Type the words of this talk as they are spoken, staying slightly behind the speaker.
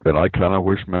And I kind of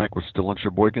wish Mack was still in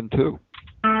Cheboygan, too.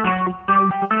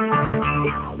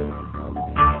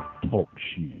 Talk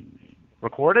shoes.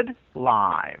 Recorded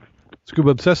live. Scuba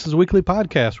Obsessed weekly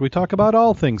podcast where we talk about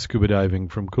all things scuba diving,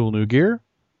 from cool new gear,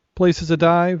 places to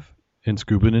dive, and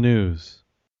scuba news.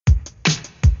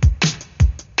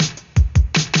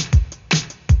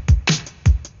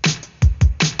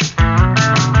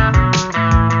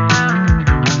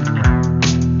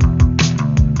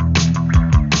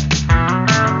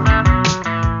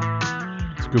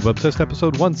 Scuba Obsessed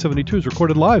episode 172 is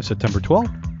recorded live September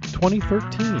 12th,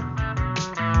 2013.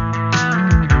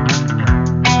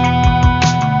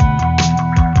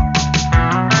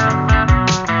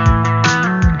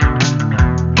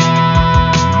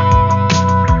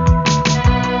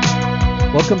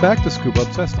 Welcome back to Scuba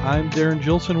Obsessed. I'm Darrin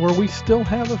Gilson, where we still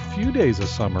have a few days of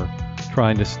summer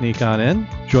trying to sneak on in.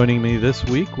 Joining me this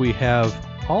week, we have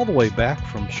all the way back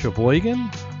from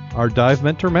Cheboygan, our dive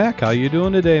mentor, Mack. How you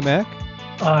doing today, Mack?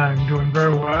 I'm doing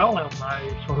very well, and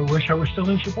I sort of wish I was still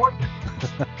in Cheboygan.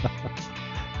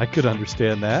 I could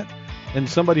understand that. And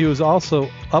somebody who was also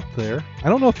up there, I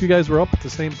don't know if you guys were up at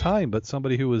the same time, but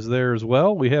somebody who was there as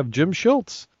well, we have Jim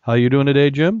Schultz. How you doing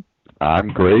today, Jim? I'm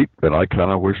great, but I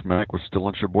kind of wish Mack was still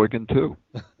in Cheboygan, too.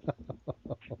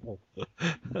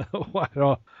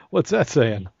 What's that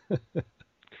saying?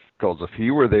 Because if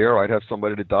he were there, I'd have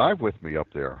somebody to dive with me up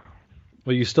there.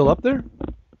 Well, you still up there?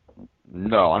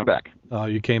 No, I'm back. Oh,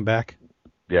 you came back?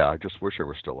 Yeah, I just wish I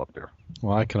was still up there.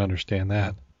 Well, I can understand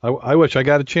that. I wish I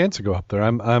got a chance to go up there.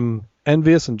 I'm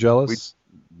envious and jealous.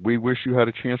 We wish you had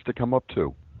a chance to come up,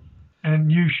 too.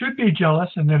 And you should be jealous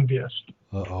and envious.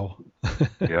 Uh-oh.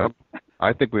 Yeah.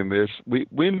 I think we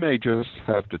may just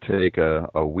have to take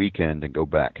a weekend and go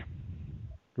back.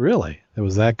 Really? It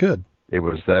was that good? It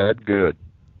was that good.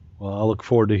 Well, I look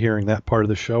forward to hearing that part of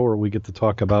the show where we get to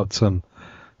talk about some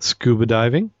scuba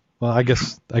diving. Well, I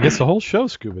guess the whole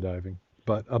show's scuba diving,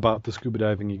 but about the scuba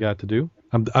diving you got to do.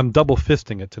 I'm double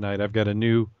fisting it tonight. I've got a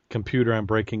new computer I'm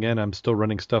breaking in. I'm still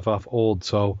running stuff off old,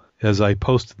 so as I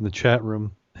posted in the chat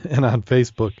room and on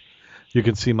Facebook, you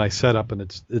can see my setup, and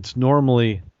it's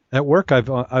normally at work I've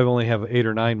only have 8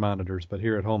 or 9 monitors, but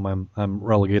here at home I'm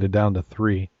relegated down to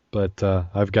 3. But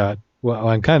I've got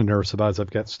I'm kind of nervous about is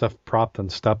I've got stuff propped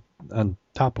and stuff on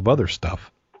top of other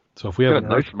stuff. So if we have a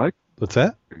nice mic. What's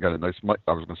that? You got a nice mic.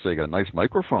 I was going to say you got a nice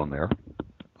microphone there.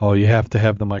 Oh, you have to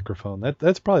have the microphone.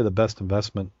 That's probably the best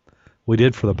investment we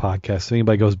did for the podcast. If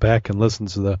anybody goes back and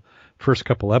listens to the first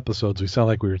couple episodes, we sound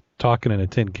like we were talking in a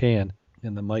tin can,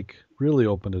 and the mic really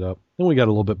opened it up. Then we got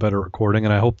a little bit better recording,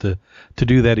 and I hope to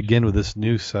do that again with this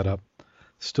new setup.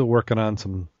 Still working on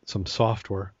some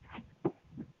software.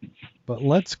 But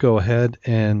let's go ahead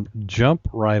and jump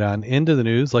right on into the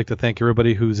news. I'd like to thank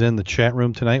everybody who's in the chat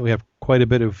room tonight. We have quite a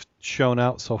bit of shown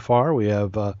out so far. We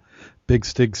have Big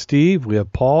Stig Steve, we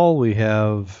have Paul, we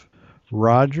have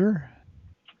Roger.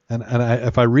 And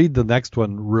if I read the next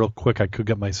one real quick, I could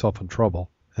get myself in trouble.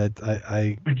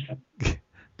 Do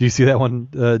you see that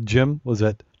one, Jim? Was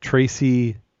that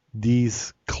Tracy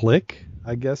D's Click,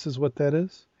 I guess is what that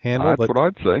is? Handle. That's what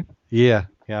I'd say. Yeah.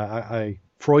 I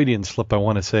Freudian slip. I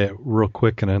want to say it real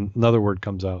quick, and another word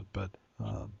comes out. But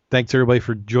thanks everybody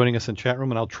for joining us in chat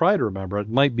room, and I'll try to remember. It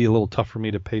might be a little tough for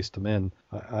me to paste them in.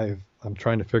 I'm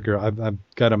trying to figure. I've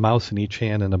got a mouse in each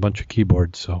hand and a bunch of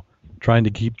keyboards, so trying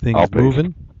to keep things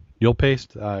moving. You'll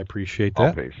paste. I appreciate that.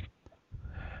 I'll paste.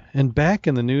 And back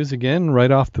in the news again,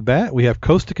 right off the bat, we have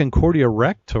Costa Concordia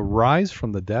wreck to rise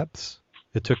from the depths.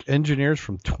 It took engineers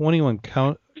from 21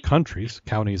 counties,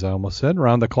 I almost said,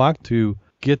 around the clock to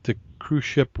get the cruise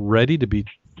ship ready to be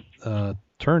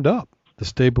turned up. The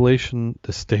stabilization.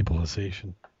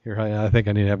 Here, I think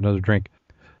I need to have another drink.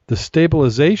 The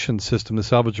stabilization system to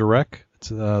salvage a wreck.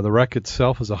 The wreck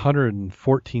itself is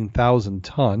 114,000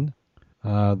 ton.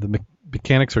 The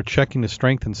mechanics are checking the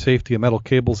strength and safety of metal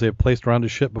cables they have placed around the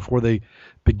ship before they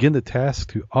begin the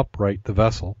task to upright the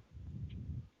vessel.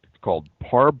 It's called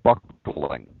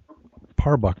parbuckling.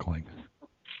 Parbuckling.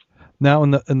 Now,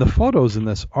 in the photos in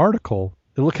this article,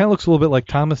 it kind of looks a little bit like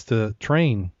Thomas the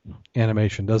Train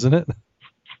animation, doesn't it?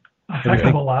 A heck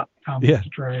of a lot, Thomas the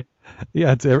Train.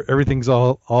 Yeah, everything's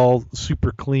all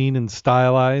super clean and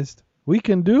stylized. We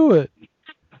can do it.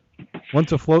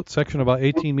 Once afloat, section about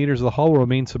 18 meters of the hull will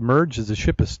remain submerged as the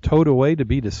ship is towed away to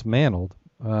be dismantled.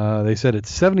 They said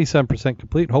it's 77%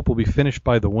 complete. Hope will be finished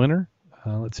by the winter.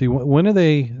 Let's see. When are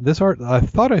they? I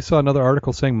thought I saw another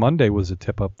article saying Monday was a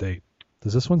tip update.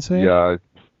 Does this one say? Yeah,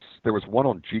 there was one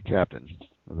on G Captain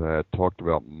that talked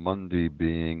about Monday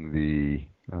being the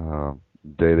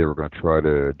day they were going to try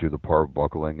to do the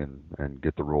parbuckling and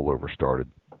get the rollover started.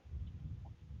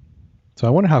 So I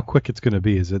wonder how quick it's going to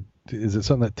be. Is it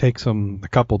something that takes them a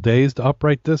couple days to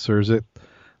upright this, or is it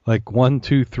like 1,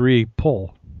 2, 3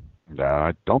 pull?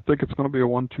 I don't think it's going to be a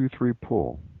 1, 2, 3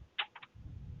 pull.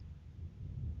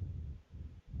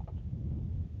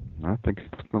 I think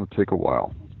it's going to take a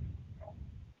while.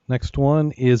 Next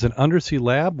one is an undersea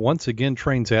lab. Once again,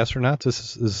 trains astronauts.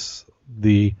 This is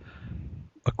the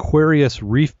Aquarius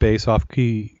Reef Base off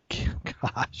Key.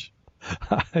 Gosh,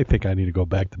 I think I need to go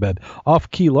back to bed.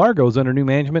 Off Key Largo is under new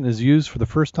management and is used for the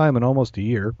first time in almost a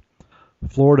year.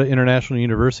 Florida International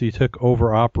University took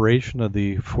over operation of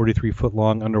the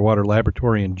 43-foot-long underwater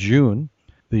laboratory in June.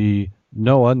 The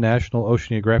NOAA, National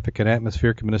Oceanographic and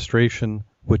Atmospheric Administration,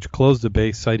 which closed the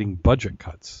base citing budget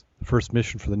cuts. The first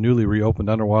mission for the newly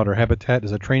reopened underwater habitat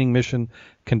is a training mission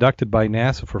conducted by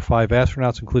NASA for 5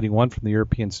 astronauts, including one from the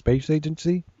European Space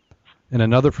Agency and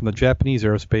another from the Japanese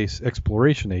Aerospace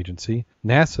Exploration Agency.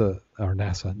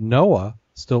 NOAA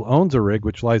still owns a rig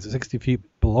which lies 60 feet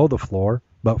below the floor,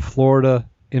 but Florida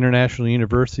International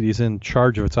University is in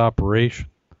charge of its operation.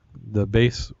 The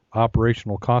base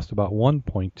operation will cost about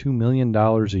 $1.2 million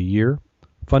a year.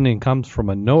 Funding comes from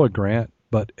a NOAA grant,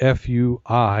 but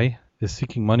FUI is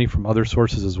seeking money from other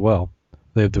sources as well.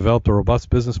 They have developed a robust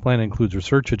business plan that includes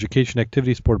research, education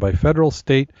activities supported by federal,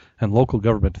 state, and local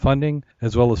government funding,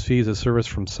 as well as fees as service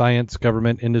from science,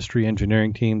 government, industry,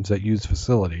 engineering teams that use the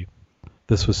facility.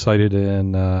 This was cited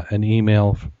in an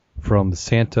email from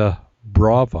Santa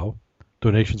Bravo.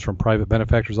 Donations from private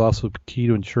benefactors are also key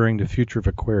to ensuring the future of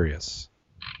Aquarius.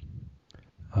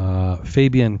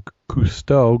 Fabien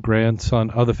Cousteau, grandson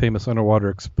of the famous underwater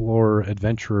explorer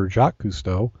adventurer Jacques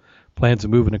Cousteau, plans to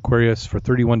move in Aquarius for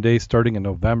 31 days starting in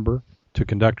November to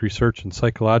conduct research in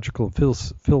psychological and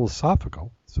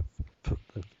philosophical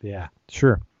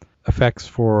effects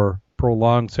for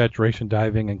prolonged saturation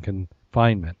diving and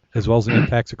confinement, as well as the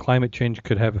impacts of climate change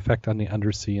could have effect on the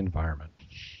undersea environment.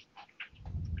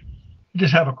 I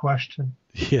just have a question.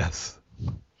 Yes.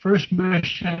 First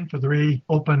mission for the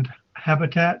reopened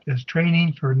habitat is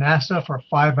training for NASA for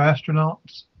 5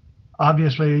 astronauts.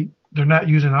 Obviously, they're not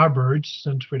using our birds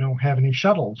since we don't have any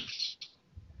shuttles.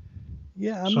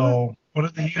 Yeah. What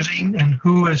are they using, and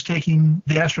who is taking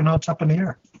the astronauts up in the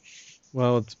air?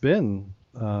 Well, it's been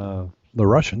the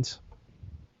Russians.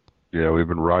 Yeah, we've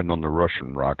been riding on the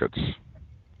Russian rockets.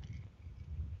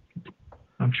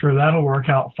 I'm sure that'll work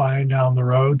out fine down the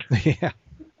road. Yeah.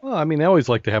 Well, I mean, they always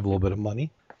like to have a little bit of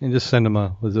money and just send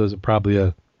them was it probably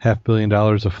a $500 million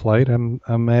a flight, I'm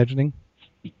imagining.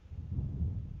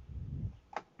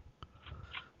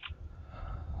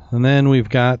 And then we've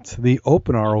got the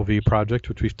Open ROV project,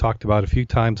 which we've talked about a few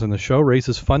times on the show,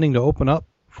 raises funding to open up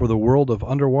for the world of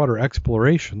underwater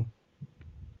exploration.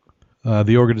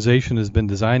 The organization has been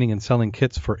designing and selling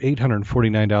kits for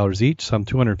 $849 each. Some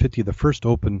 250 of the first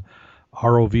Open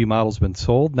ROV models have been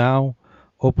sold. Now,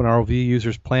 Open ROV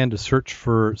users plan to search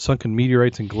for sunken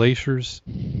meteorites and glaciers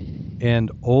and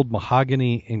old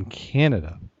mahogany in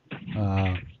Canada.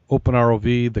 Open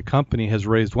ROV, the company, has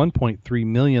raised $1.3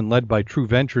 million, led by True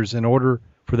Ventures, in order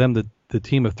for them, the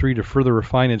team of 3, to further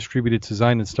refine and distribute its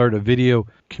design and start a video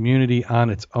community on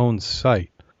its own site.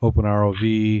 Open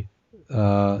ROV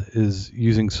is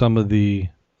using some of the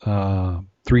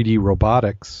 3D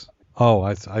robotics. Oh,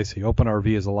 I see. Open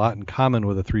ROV has a lot in common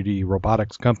with a 3D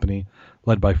robotics company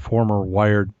led by former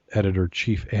Wired editor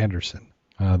Chief Anderson.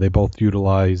 They both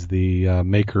utilize the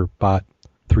MakerBot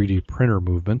 3D printer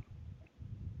movement.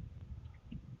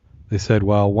 They said,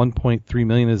 while $1.3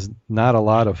 million is not a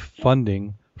lot of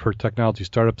funding for technology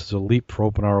startups, it's a leap for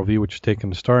Open ROV, which has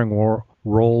taken starring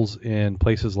roles in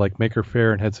places like Maker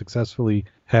Faire and had successfully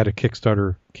had a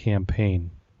Kickstarter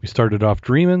campaign. We started off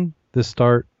dreaming. This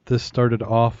started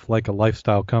off like a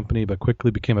lifestyle company, but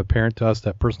quickly became apparent to us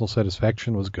that personal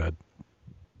satisfaction was good.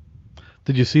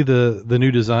 Did you see the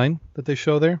new design that they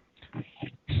show there?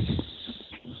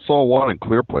 Saw one in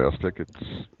clear plastic. It's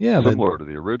similar to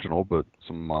the original, but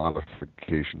some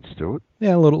modifications to it.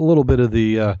 Yeah, a little bit of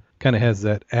the kind of has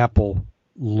that Apple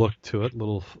look to it,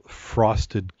 little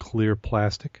frosted clear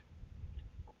plastic.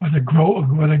 With a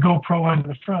GoPro on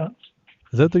the front.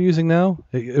 Is that what they're using now?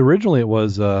 Originally, it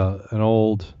was an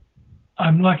old.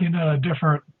 I'm looking at a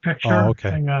different picture. Oh, okay.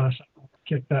 Hang on a second. I'll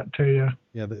kick that to you.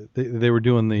 Yeah, they were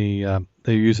doing they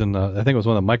were using I think it was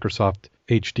one of the Microsoft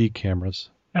HD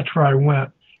cameras. That's where I went.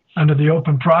 Under the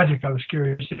Open project, I was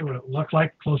curious to see what it looked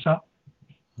like close up.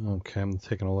 Okay, I'm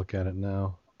taking a look at it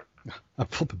now. I'm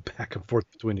flipping back and forth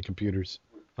between the computers.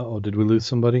 Uh-oh, did we lose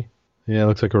somebody? Yeah, it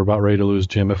looks like we're about ready to lose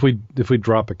Jim. If we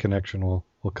drop a connection, we'll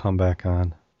come back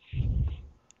on.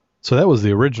 So that was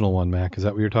the original one, Mac. Is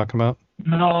that what you're talking about?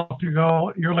 No,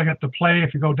 you're looking at the play.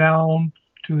 If you go down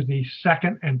to the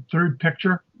second and third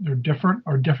picture. They're different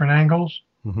or different angles.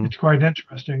 Mm-hmm. It's quite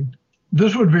interesting.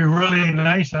 This would be really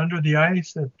nice under the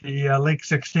ice at the Lake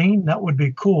 16. That would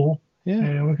be cool. Yeah.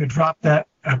 And we could drop that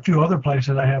a few other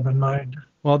places I have in mind.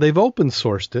 Well, they've open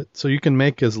sourced it, so you can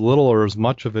make as little or as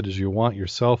much of it as you want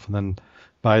yourself and then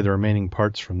buy the remaining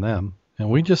parts from them. And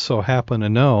we just so happen to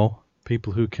know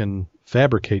people who can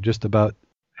fabricate just about.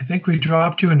 I think we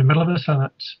dropped you in the middle of a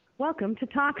sentence. Welcome to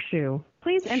TalkShoe.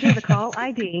 Please enter the call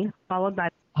ID followed by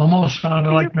Almost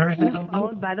sounded like Mary Helen.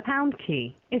 followed by the pound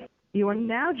key. If you are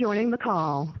now joining the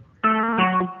call.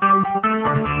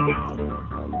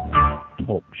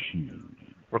 TalkShoe.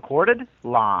 Recorded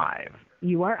live.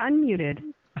 You are unmuted.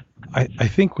 I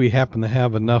think we happen to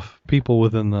have enough people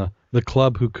within the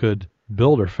club who could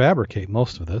build or fabricate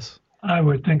most of this. I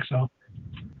would think so.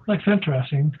 Looks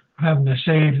interesting. Having to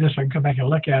save this, I can come back and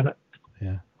look at it.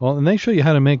 Yeah. Well, and they show you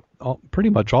how to make pretty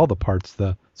much all the parts.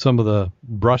 Some of the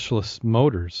brushless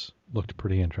motors looked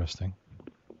pretty interesting.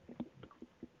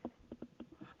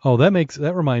 Oh,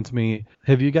 that reminds me.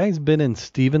 Have you guys been in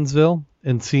Stevensville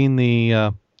and seen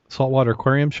the saltwater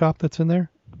aquarium shop that's in there?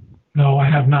 No, I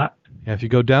have not. Yeah, if you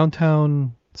go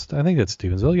downtown, I think that's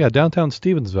Stevensville. Yeah, downtown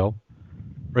Stevensville,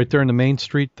 right there in the main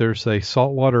street, there's a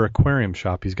saltwater aquarium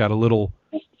shop. He's got a little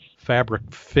fabric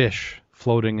fish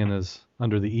floating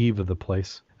under the eave of the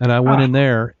place. And I went in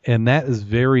there, and that is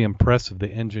very impressive, the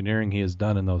engineering he has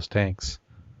done in those tanks.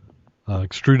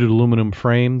 Extruded aluminum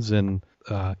frames and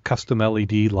custom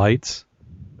LED lights.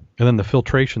 And then the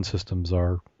filtration systems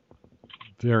are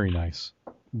very nice.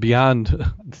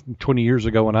 Beyond 20 years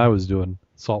ago when I was doing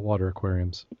saltwater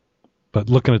aquariums. But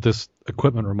looking at this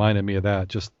equipment reminded me of that.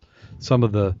 Just some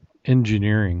of the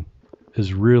engineering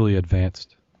is really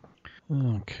advanced.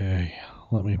 Okay,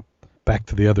 back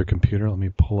to the other computer. Let me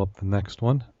pull up the next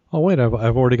one. Oh, wait, I've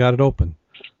already got it open.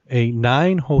 A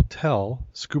 9-hotel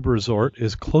scuba resort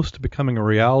is close to becoming a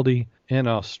reality in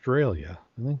Australia.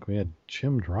 I think we had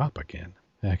Jim drop again.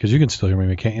 Yeah, because you can still hear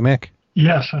me, can't you, Mack?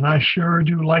 Yes, and I sure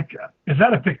do like that. Is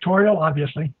that a pictorial,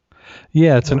 obviously?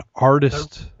 Yeah, it's an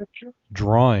artist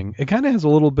drawing. It kind of has a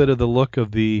little bit of the look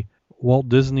of the Walt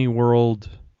Disney World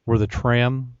where the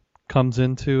tram comes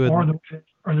into. Or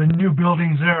the new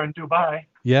buildings there in Dubai.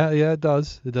 Yeah, it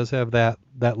does. It does have that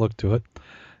look to it.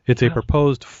 It's a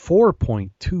proposed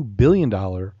 $4.2 billion,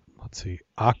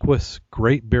 Aquas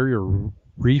Great Barrier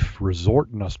Reef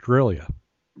Resort in Australia.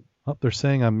 Oh, they're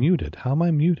saying I'm muted. How am I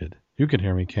muted? You can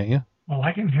hear me, can't you? Well,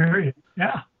 I can hear you.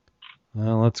 Yeah.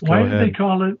 Well, let's go Why ahead. did they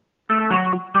call it?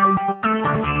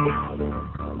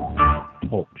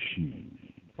 TalkShoe.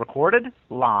 Recorded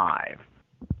live.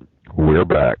 We're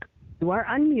back. You are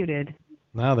unmuted.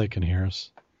 Now they can hear us.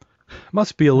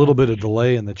 Must be a little bit of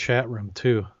delay in the chat room,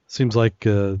 too. Seems like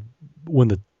when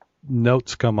the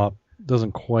notes come up, it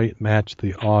doesn't quite match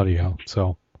the audio.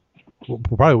 So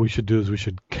probably what we should do is we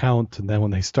should count, and then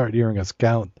when they start hearing us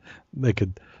count, they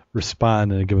could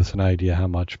respond and give us an idea how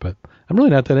much. But I'm really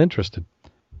not that interested.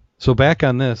 So back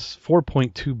on this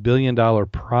 $4.2 billion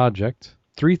project,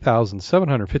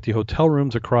 3,750 hotel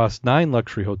rooms across 9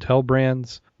 luxury hotel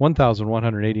brands,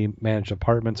 1,180 managed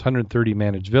apartments, 130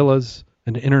 managed villas,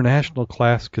 an international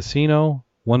class casino,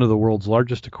 one of the world's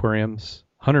largest aquariums,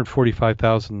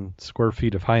 145,000 square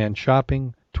feet of high-end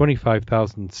shopping,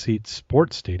 25,000 seat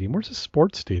sports stadium. Where's a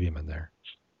sports stadium in there?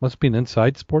 Must be an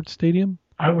inside sports stadium?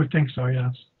 I would think so,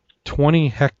 yes. 20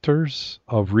 hectares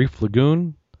of reef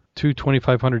lagoon, 2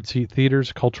 2,500 seat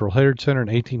theaters, cultural heritage center,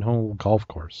 and 18-hole golf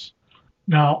course.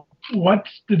 Now,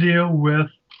 what's the deal with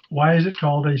why is it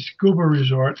called a scuba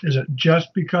resort? Is it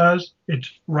just because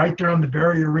it's right there on the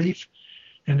barrier reef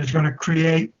and it's going to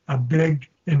create a big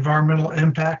environmental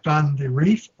impact on the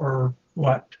reef, or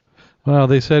what? Well,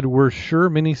 they said, we're sure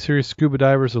many serious scuba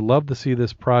divers would love to see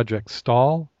this project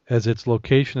stall, as its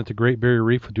location at the Great Barrier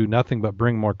Reef would do nothing but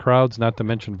bring more crowds, not to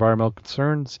mention environmental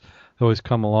concerns that always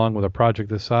come along with a project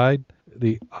this size.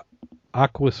 The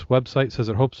Aquas website says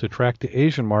it hopes to attract the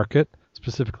Asian market,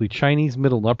 specifically Chinese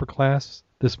middle and upper class.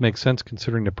 This makes sense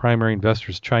considering the primary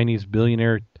investor is Chinese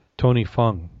billionaire Tony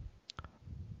Fung.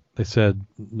 They said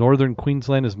northern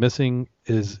Queensland is missing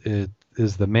is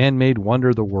the man-made wonder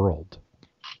of the world.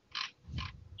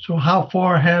 So how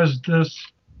far has this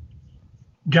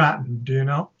gotten? Do you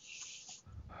know?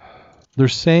 They're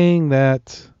saying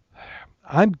that,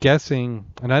 I'm guessing,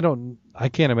 and I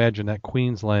can't imagine that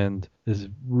Queensland is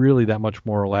really that much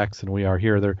more relaxed than we are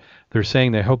here. They're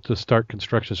saying they hope to start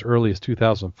construction as early as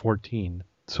 2014.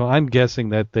 So I'm guessing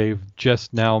that they've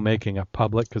just now making it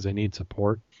public because they need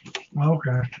support.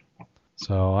 Okay.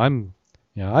 So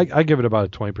I give it about a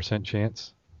 20%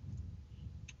 chance.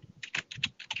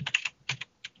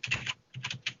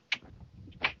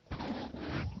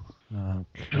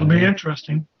 It'll be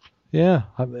interesting. Yeah,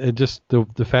 it just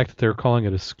the fact that they're calling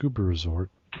it a scuba resort.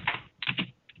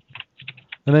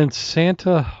 And then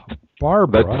Santa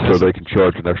Barbara. That's so they can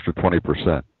charge an extra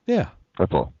 20%. Yeah.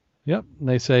 That's all. Yep. And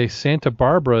they say Santa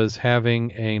Barbara is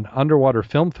having an underwater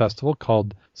film festival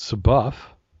called SBUF.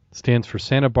 Stands for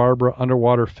Santa Barbara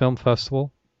Underwater Film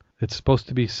Festival. It's supposed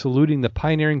to be saluting the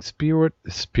pioneering spirit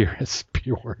of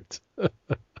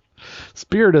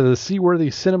the seaworthy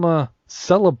cinema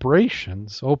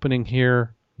celebrations opening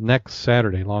here next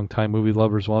Saturday. Longtime movie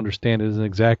lovers will understand it isn't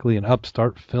exactly an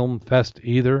upstart film fest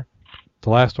either. The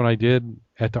last one I did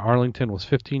at the Arlington was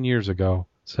 15 years ago,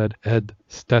 said Ed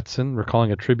Stetson,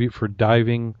 recalling a tribute for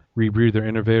diving rebreather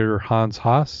innovator Hans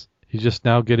Haas. He's just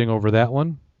now getting over that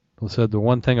one. He said the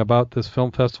one thing about this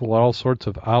film festival are all sorts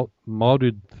of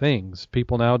outmoded things.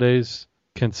 People nowadays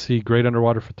can see great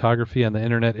underwater photography on the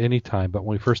internet anytime, but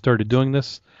when we first started doing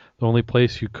this, the only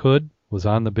place you could was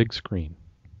on the big screen.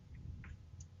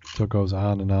 So it goes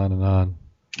on and on and on.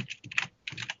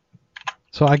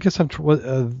 So I guess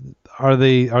are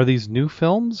these new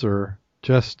films or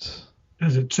just?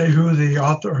 Does it say who the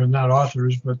author, or not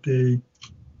authors, but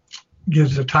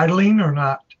gives the titling or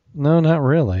not? No, not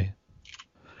really.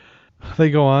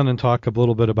 They go on and talk a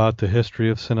little bit about the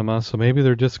history of cinema, so maybe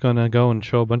they're just going to go and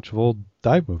show a bunch of old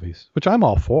dive movies, which I'm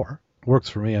all for. Works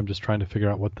for me. I'm just trying to figure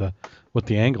out what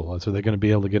the angle is. Are they going to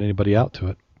be able to get anybody out to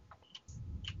it?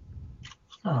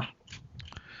 Huh.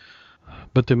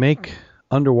 But to make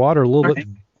underwater a little bit.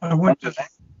 I went to.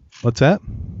 What's that?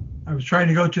 I was trying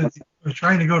to go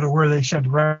to where they said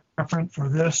reference for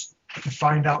this to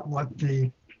find out what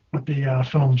the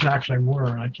films actually were,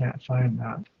 and I can't find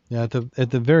that. Yeah,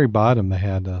 at the very bottom they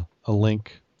had a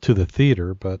link to the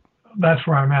theater, but that's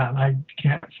where I'm at, and I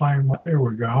can't find what. There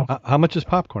we go. How much is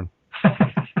popcorn?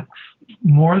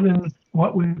 More than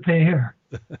what we pay here.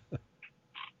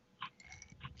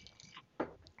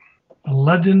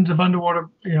 Legends of Underwater.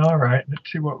 Yeah, all right.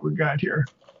 Let's see what we got here.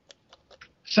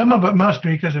 Some of it must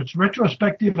be because it's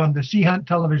retrospective on the Sea Hunt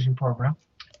television program.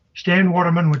 Stan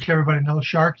Waterman, which everybody knows,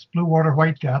 Sharks, Blue Water,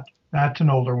 White Death. That's an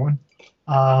older one.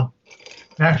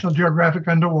 National Geographic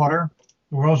Underwater,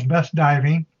 the world's best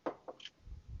diving.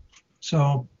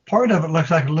 So part of it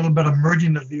looks like a little bit of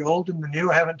merging of the old and the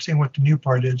new. I haven't seen what the new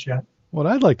part is yet. What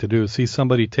I'd like to do is see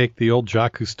somebody take the old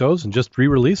Jacques Cousteau's and just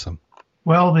re-release them.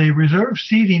 Well, the reserve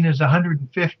seating is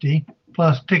 $150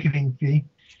 plus ticketing fee.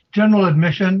 General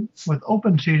admission with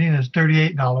open seating is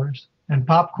 $38, and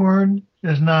popcorn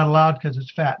is not allowed because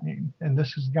it's fattening, and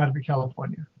this has got to be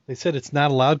California. They said it's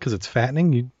not allowed because it's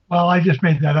fattening? Well, I just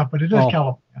made that up, but it is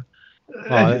California.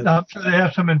 I'm sure they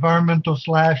have some environmental /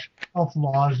 health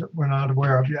laws that we're not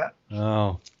aware of yet.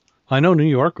 Oh. I know New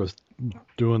York was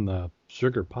doing the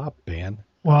sugar pop ban.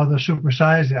 Well, the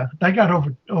supersize, yeah. That got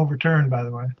overturned, by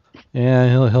the way.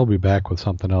 Yeah, he'll be back with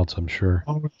something else, I'm sure.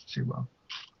 Oh, let's see. Well,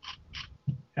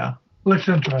 yeah, looks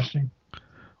interesting.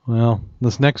 Well,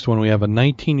 this next one, we have a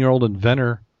 19-year-old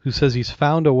inventor who says he's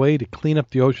found a way to clean up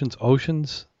the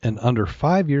oceans in under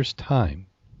 5 years' time.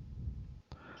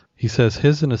 He says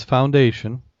his and his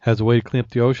foundation has a way to clean up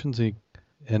the oceans, and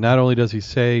not only does he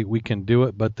say we can do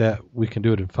it, but that we can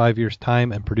do it in 5 years'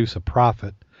 time and produce a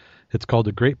profit. It's called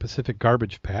the Great Pacific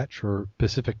Garbage Patch, or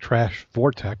Pacific Trash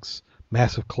Vortex,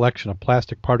 massive collection of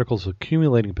plastic particles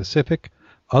accumulating in Pacific.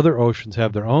 Other oceans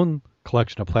have their own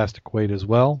collection of plastic waste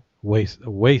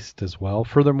as well.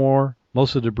 Furthermore,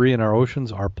 most of the debris in our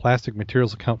oceans are plastic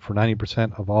materials account for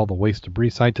 90% of all the waste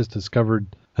debris. Scientists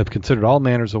have considered all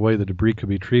manners of way the debris could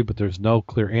be treated, but there's no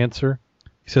clear answer.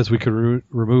 He says we could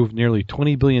remove nearly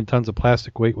 20 billion tons of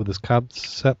plastic weight with this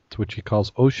concept, which he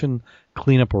calls Ocean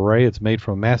Cleanup Array. It's made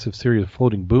from a massive series of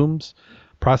floating booms,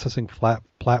 processing flat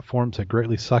platforms that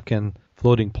greatly suck in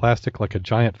floating plastic like a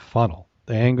giant funnel.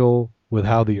 The angle with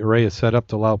how the array is set up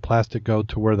to allow plastic go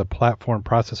to where the platform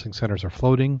processing centers are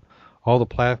floating. All the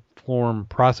platform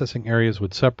processing areas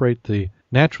would separate the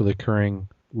naturally occurring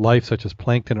life such as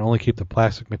plankton and only keep the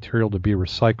plastic material to be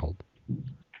recycled.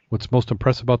 What's most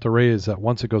impressive about the array is that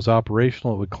once it goes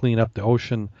operational, it would clean up the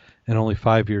ocean in only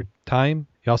 5 year time.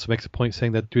 He also makes a point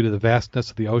saying that due to the vastness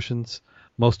of the oceans,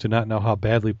 most do not know how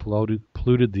badly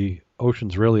polluted the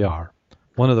oceans really are.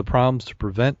 One of the problems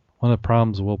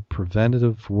with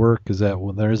preventative work is that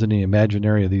when there isn't any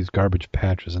imaginary of these garbage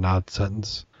patches. An odd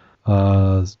sentence.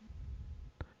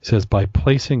 He says by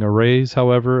placing arrays,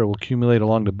 however, it will accumulate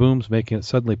along the booms, making it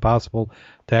suddenly possible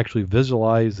to actually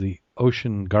visualize the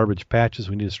ocean garbage patches.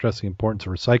 We need to stress the importance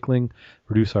of recycling,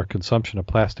 reduce our consumption of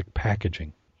plastic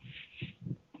packaging.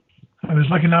 I was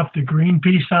looking up the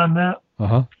Greenpeace on that.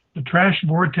 Uh-huh. The trash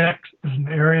vortex is an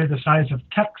area the size of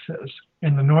Texas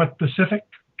in the North Pacific.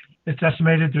 It's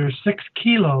estimated there's 6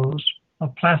 kilos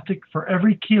of plastic for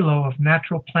every kilo of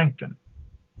natural plankton.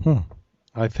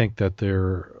 I think that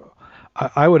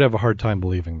I would have a hard time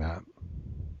believing that.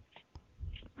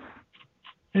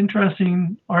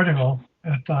 Interesting article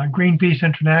at Greenpeace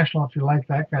International if you like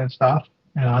that kind of stuff.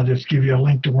 And I'll just give you a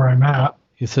link to where I'm at.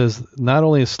 He says not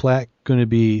only is Slack going to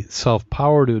be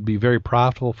self-powered, it would be very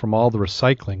profitable from all the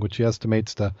recycling, which he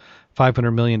estimates to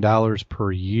 $500 million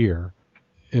per year.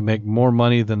 It'd make more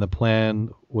money than the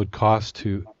plan would cost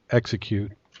to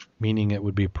execute, meaning it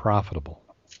would be profitable.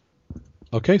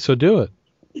 Okay, so do it.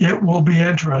 It will be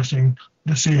interesting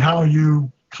to see how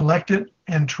you collect it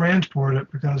and transport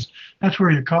it, because that's where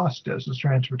your cost is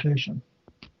transportation.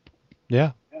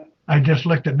 Yeah. I just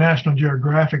looked at National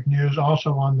Geographic News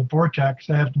also on the vortex.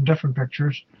 They have some different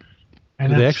pictures.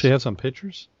 And do they actually have some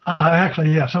pictures?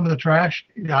 Actually, yeah, some of the trash.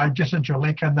 Yeah, I just sent you a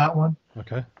link on that one.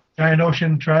 Okay. Giant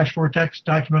ocean trash vortex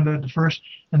documented the first,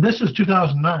 and this is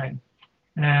 2009,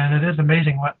 and it is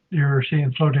amazing what you're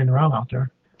seeing floating around out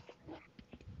there.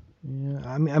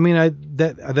 Yeah,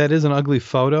 that is an ugly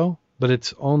photo, but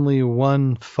it's only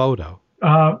one photo.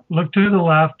 Look to the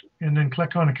left, and then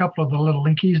click on a couple of the little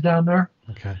linkies down there.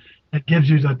 Okay. It gives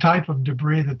you the type of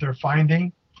debris that they're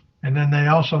finding, and then they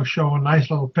also show a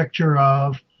nice little picture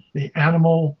of the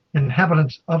animal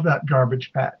inhabitants of that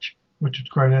garbage patch, which is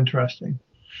quite interesting.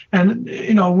 And,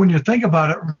 when you think about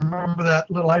it, remember that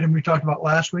little item we talked about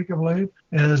last week, I believe,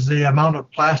 is the amount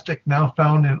of plastic now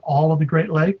found in all of the Great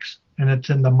Lakes, and it's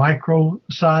in the micro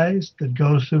size that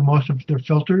goes through most of their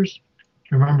filters.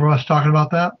 You remember us talking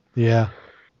about that? Yeah.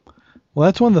 Well,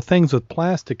 that's one of the things with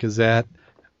plastic is that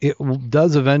it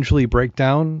does eventually break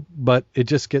down, but it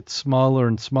just gets smaller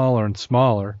and smaller and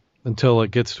smaller until it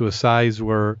gets to a size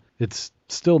where it's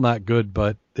still not good,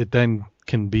 but it then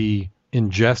can be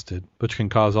ingested, which can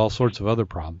cause all sorts of other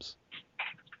problems.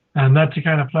 And that's the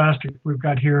kind of plastic we've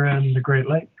got here in the Great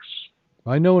Lakes.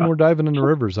 I know when we're diving in the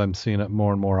rivers, I'm seeing it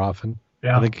more and more often.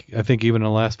 Yeah. I think even in the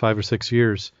last 5 or 6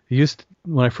 years.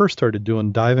 When I first started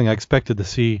doing diving, I expected to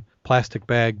see plastic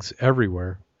bags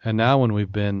everywhere. And now when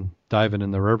we've been diving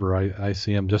in the river, I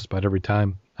see them just about every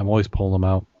time. I'm always pulling them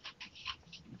out.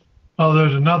 Oh,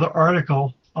 there's another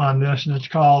article on this, and it's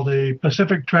called The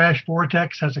Pacific Trash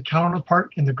Vortex Has a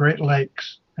Counterpart in the Great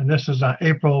Lakes. And this is an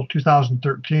April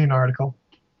 2013 article.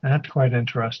 And that's quite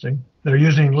interesting. They're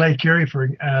using Lake Erie for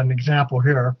an example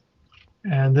here.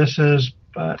 And this is,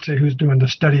 let's see who's doing the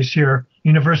studies here.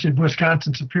 University of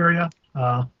Wisconsin Superior.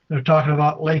 They're talking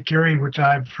about Lake Erie, which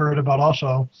I've heard about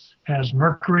also, has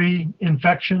mercury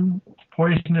infection,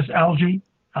 poisonous algae,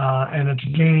 and it's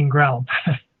gaining ground.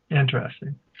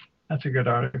 Interesting. That's a good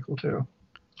article, too.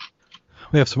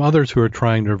 We have some others who are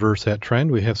trying to reverse that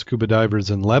trend. We have scuba divers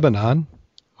in Lebanon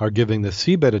are giving the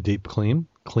seabed a deep clean.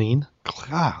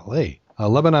 Golly.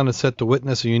 Lebanon is set to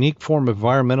witness a unique form of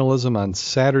environmentalism on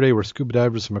Saturday where scuba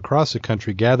divers from across the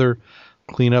country gather,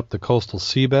 clean up the coastal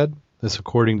seabed. This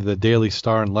according to the Daily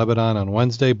Star in Lebanon on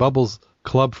Wednesday. Bubbles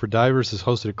Club for Divers has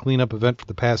hosted a cleanup event for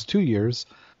the past 2 years.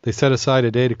 They set aside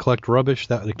a day to collect rubbish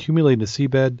that would accumulate in the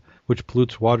seabed, which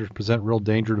pollutes water to present real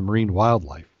danger to marine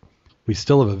wildlife. We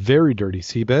still have a very dirty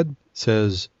seabed,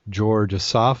 says George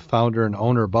Asaf, founder and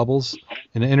owner of Bubbles,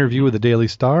 in an interview with the Daily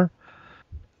Star.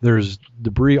 There's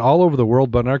debris all over the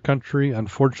world, but in our country,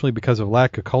 unfortunately, because of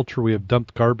lack of culture, we have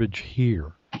dumped garbage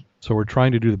here. So we're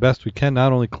trying to do the best we can,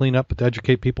 not only clean up, but to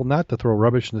educate people not to throw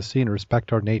rubbish in the sea and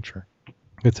respect our nature.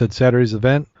 It said Saturday's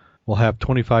event will have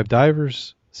 25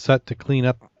 divers set to clean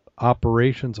up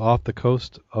operations off the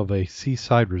coast of a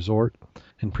seaside resort.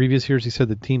 In previous years, he said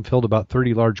the team filled about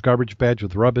 30 large garbage bags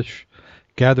with rubbish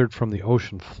gathered from the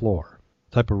ocean floor.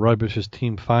 The type of rubbish his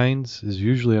team finds is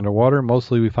usually underwater.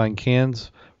 Mostly we find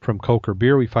cans from Coke or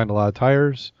beer. We find a lot of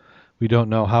tires. We don't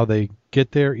know how they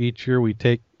get there. Each year we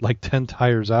take like 10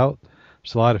 tires out.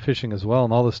 There's a lot of fishing as well,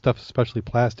 and all this stuff, especially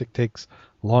plastic, takes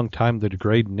a long time to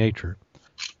degrade in nature.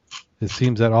 It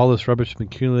seems that all this rubbish has been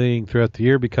accumulating throughout the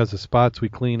year because the spots we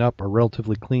clean up are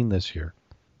relatively clean this year.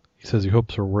 He says he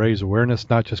hopes to raise awareness,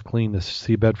 not just clean the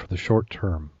seabed for the short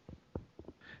term.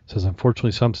 He says,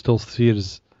 unfortunately, some still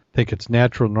think it's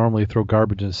natural to normally throw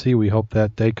garbage in the sea. We hope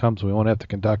that day comes we won't have to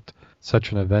conduct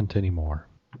such an event anymore.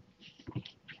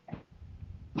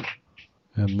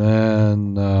 And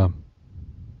then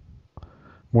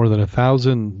more than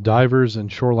 1,000 divers and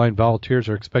shoreline volunteers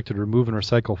are expected to remove and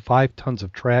recycle 5 tons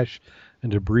of trash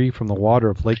and debris from the water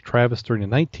of Lake Travis during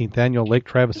the 19th annual Lake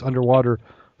Travis Underwater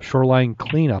Shoreline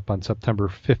Cleanup on September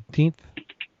 15th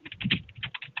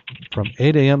from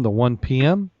 8 a.m. to 1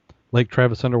 p.m. Lake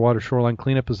Travis Underwater Shoreline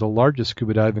Cleanup is the largest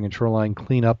scuba diving and shoreline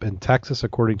cleanup in Texas,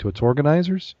 according to its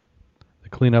organizers. The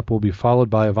cleanup will be followed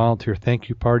by a volunteer thank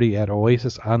you party at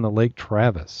Oasis on the Lake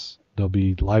Travis. There'll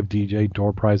be live DJ,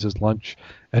 door prizes, lunch,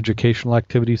 educational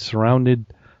activities surrounding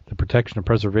the protection and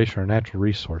preservation of natural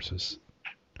resources.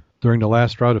 During the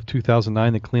last drought of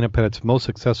 2009, the cleanup had its most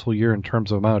successful year in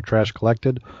terms of amount of trash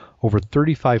collected. Over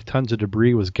 35 tons of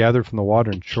debris was gathered from the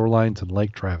water and shorelines in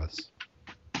Lake Travis.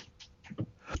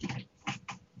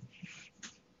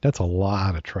 That's a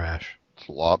lot of trash. It's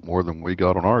a lot more than we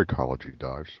got on our ecology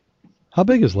dives. How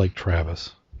big is Lake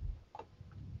Travis?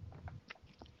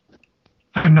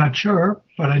 I'm not sure,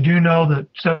 but I do know that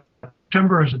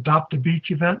September is Adopt a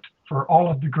Beach event for all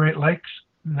of the Great Lakes.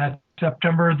 And that's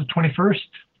September the 21st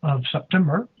of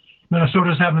September.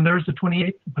 Minnesota's having theirs the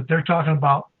 28th, but they're talking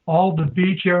about all the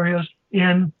beach areas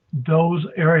in those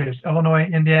areas, Illinois,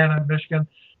 Indiana, Michigan,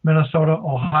 Minnesota,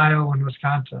 Ohio, and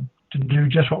Wisconsin, to do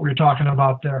just what we were talking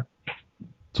about there.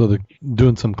 So they're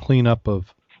doing some cleanup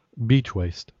of beach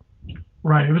waste.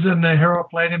 Right. It was in the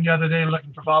Herald Palladium the other day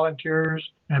looking for volunteers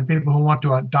and people who want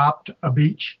to adopt a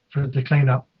beach for the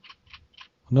cleanup.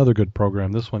 Another good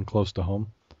program, this one close to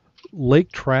home.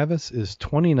 Lake Travis is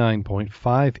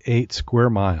 29.58 square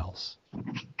miles.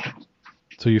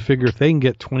 So you figure if they can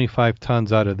get 25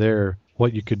 tons out of there,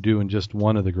 what you could do in just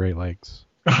one of the Great Lakes.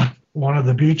 One of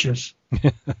the beaches.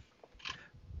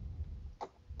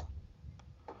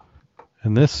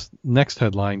 And this next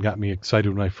headline got me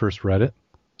excited when I first read it.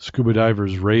 Scuba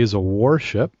divers raise a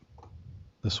warship.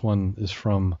 This one is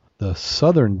from the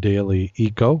Southern Daily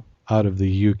Eco out of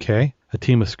the UK. A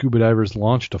team of scuba divers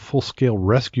launched a full-scale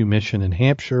rescue mission in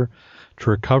Hampshire to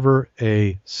recover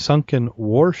a sunken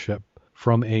warship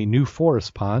from a New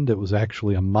Forest pond. It was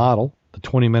actually a model. The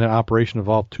 20-minute operation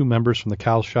involved 2 members from the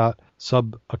Calshot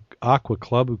Sub-Aqua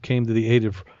Club who came to the aid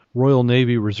of Royal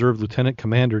Navy Reserve Lieutenant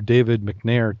Commander David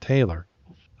McNair Taylor.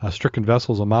 A stricken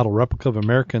vessel is a model replica of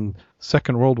American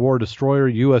Second World War destroyer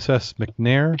USS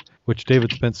McNair, which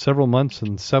David spent several months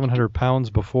and 700 pounds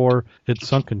before it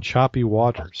sunk in choppy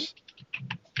waters.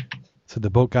 Said the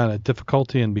boat got into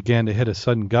difficulty and began to hit a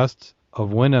sudden gust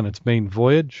of wind on its main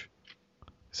voyage.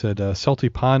 Said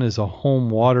Celty Pond is a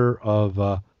home water of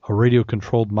a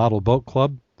radio-controlled model boat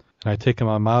club, and I taken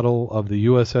my model of the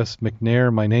USS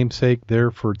McNair, my namesake, there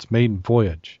for its maiden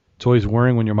voyage. It's always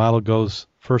worrying when your model goes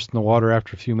first in the water.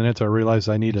 After a few minutes, I realized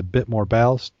I need a bit more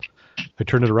ballast. I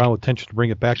turned it around with tension to bring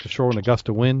it back to shore when a gust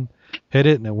of wind hit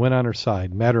it, and it went on her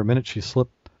side. Matter of minutes, she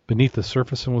slipped beneath the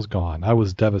surface and was gone. I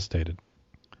was devastated.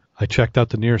 I checked out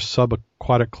the nearest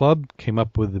sub-aquatic club, came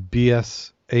up with the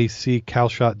BSAC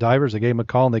Calshot divers. I gave them a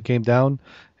call, and they came down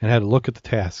and had a look at the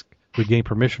task. We gained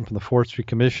permission from the Forestry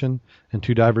Commission, and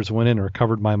 2 divers went in and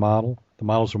recovered my model. The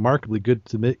model's remarkably good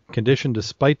condition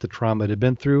despite the trauma it had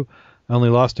been through. I only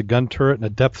lost a gun turret and a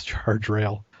depth charge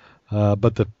rail.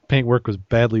 But the paintwork was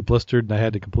badly blistered, and I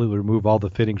had to completely remove all the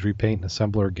fittings, repaint, and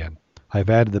assemble her again. I've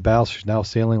added the ballast. She's now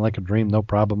sailing like a dream, no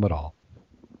problem at all.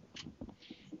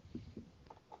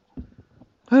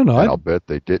 I don't know. I'll bet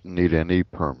they didn't need any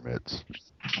permits.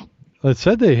 It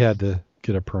said they had to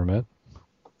get a permit.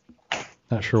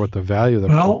 Not sure what the value of the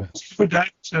permit. But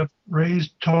that's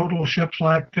raised total ships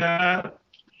like that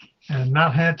and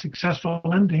not had successful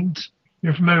endings.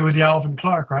 You're familiar with the Alvin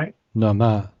Clark, right? No, I'm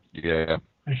not. Yeah.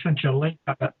 I sent you a link.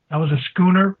 That was a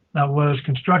schooner that was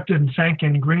constructed and sank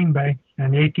in Green Bay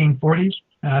in the 1840s.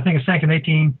 I think it sank in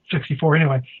 1864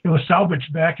 anyway. It was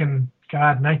salvaged back in,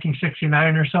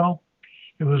 1969 or so.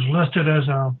 It was listed as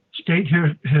a state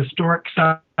historic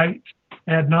site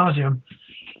ad nauseum.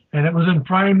 And it was in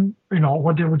prime,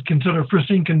 what they would consider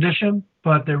pristine condition,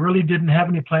 but they really didn't have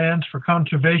any plans for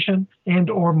conservation and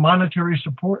or monetary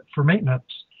support for maintenance.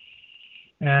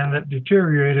 And it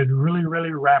deteriorated really,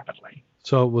 really rapidly.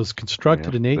 So it was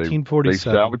constructed in 1847. They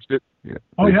salvaged it. Yeah.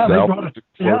 They brought it,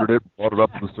 floated it, brought it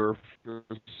up to the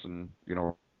surface, and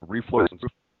refloated.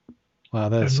 Wow,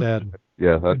 that's sad.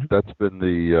 Yeah, that's been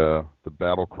the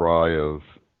battle cry of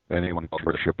anyone who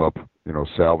tries to ship up,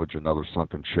 salvage another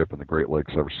sunken ship in the Great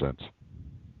Lakes ever since.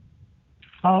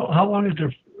 How long is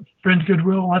the Friends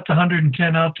Goodwill? That's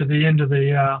 110 out to the end of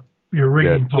the your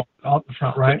rigging out the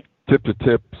front, right? Tip to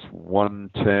tip's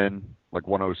 110, like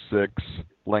 106.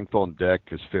 Length on deck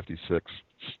is 56.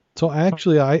 So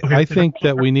actually, I think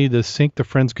that we need to sink the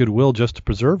Friends Goodwill just to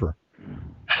preserve her.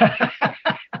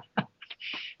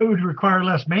 It would require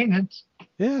less maintenance.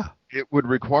 Yeah. It would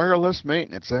require less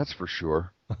maintenance, that's for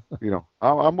sure.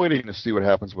 I'm waiting to see what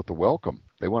happens with the Welcome.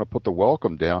 They want to put the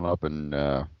Welcome down up in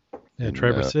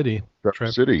Traverse City.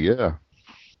 Traverse City, yeah.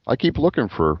 I keep looking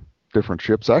for different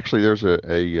ships. Actually, there's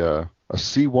a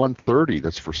C-130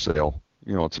 that's for sale.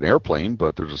 It's an airplane,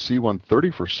 but there's a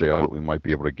C-130 for sale that we might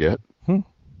be able to get.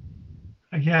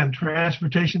 Again,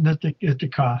 transportation at the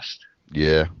cost.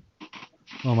 Yeah.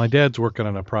 Well, my dad's working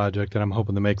on a project, and I'm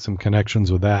hoping to make some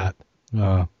connections with that.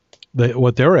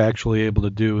 What they're actually able to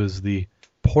do is the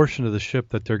portion of the ship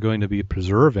that they're going to be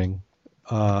preserving.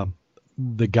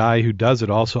 The guy who does it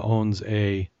also owns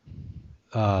a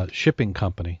shipping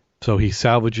company, so he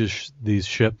salvages these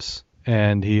ships,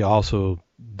 and he also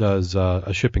does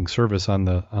a shipping service on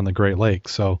the Great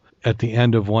Lakes. So at the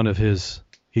end of one of his,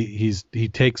 he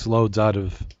takes loads out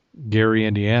of Gary,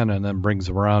 Indiana, and then brings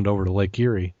them around over to Lake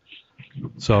Erie.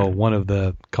 So one of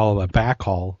the, call it a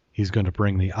backhaul, he's going to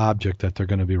bring the object that they're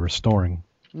going to be restoring.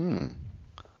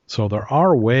 So there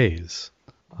are ways.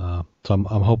 So I'm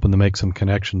hoping to make some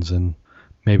connections, and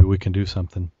maybe we can do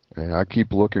something. Yeah, I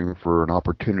keep looking for an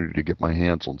opportunity to get my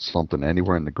hands on something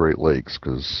anywhere in the Great Lakes,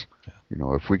 because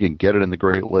if we can get it in the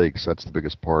Great Lakes, that's the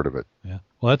biggest part of it. Yeah.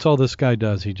 Well, that's all this guy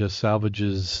does. He just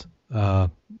salvages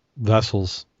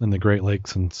vessels in the Great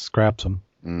Lakes and scraps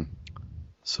them.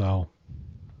 So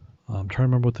I'm trying to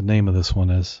remember what the name of this one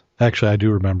is. Actually, I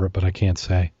do remember it, but I can't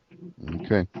say.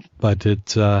 Okay. But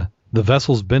the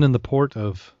vessel's been in the port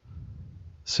of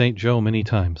St. Joe many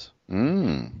times.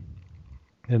 And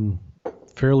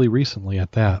fairly recently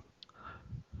at that.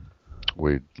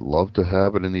 We'd love to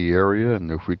have it in the area, and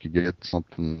if we could get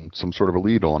some sort of a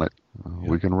lead on it,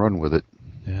 we can run with it.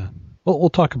 Yeah. Well, we'll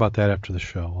talk about that after the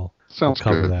show. We'll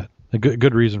cover good. that. A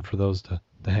good reason for those to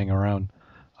hang around.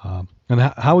 And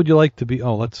how would you like to be? I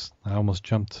almost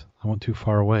jumped. I went too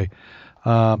far away.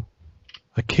 A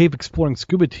cave exploring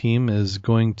scuba team is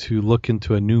going to look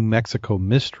into a New Mexico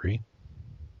mystery.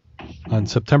 On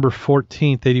September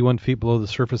 14th, 81 feet below the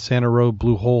surface, Santa Rosa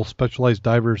Blue Hole, specialized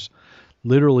divers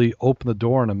literally opened the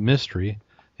door on a mystery.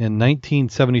 In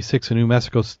 1976, a New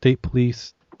Mexico State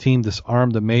Police team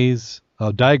diagrammed the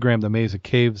maze of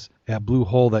caves at Blue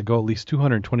Hole that go at least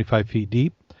 225 feet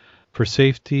deep. For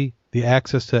safety, the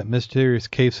access to that mysterious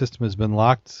cave system has been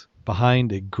locked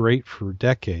behind a grate for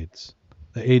decades.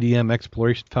 The ADM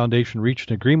Exploration Foundation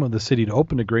reached an agreement with the city to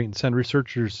open the grate and send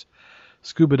researchers,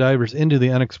 scuba divers, into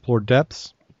the unexplored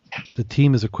depths. The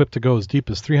team is equipped to go as deep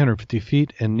as 350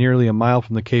 feet and nearly a mile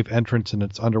from the cave entrance and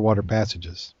its underwater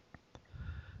passages.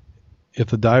 If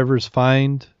the divers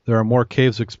find there are more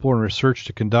caves to explore and research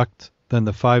to conduct than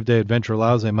the 5-day adventure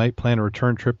allows, they might plan a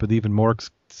return trip with even more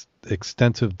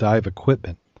extensive dive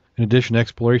equipment. In addition to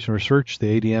exploration research,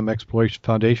 the ADM Exploration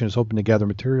Foundation is hoping to gather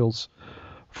materials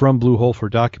from Blue Hole for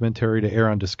documentary to air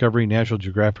on Discovery, National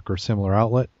Geographic, or similar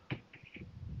outlet.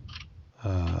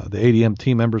 The ADM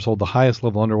team members hold the highest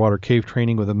level underwater cave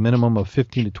training with a minimum of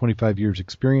 15 to 25 years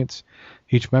experience.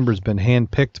 Each member has been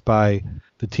handpicked by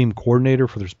the team coordinator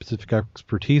for their specific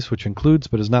expertise, which includes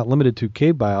but is not limited to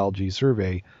cave biology,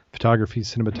 survey, photography,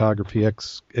 cinematography,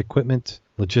 equipment,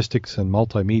 logistics, and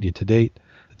multimedia. To date,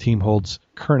 the team holds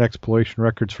current exploration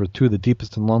records for two of the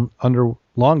deepest and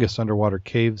longest underwater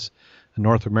caves in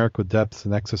North America, with depths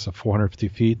in excess of 450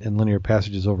 feet and linear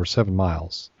passages over 7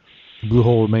 miles. The Blue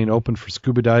Hole will remain open for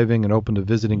scuba diving and open to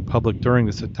visiting public during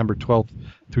the September 12th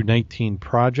through 19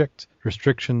 project.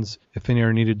 Restrictions, if any,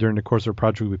 are needed during the course of the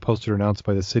project will be posted or announced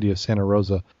by the City of Santa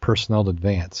Rosa personnel in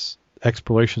advance.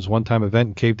 Exploration is a one-time event,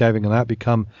 and cave diving will not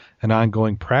become an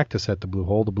ongoing practice at the Blue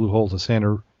Hole. The Blue Hole is a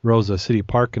Santa Rosa City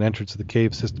Park, and entrance to the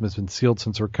cave system has been sealed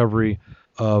since the recovery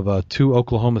of 2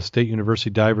 Oklahoma State University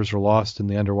divers were lost in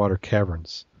the underwater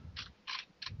caverns.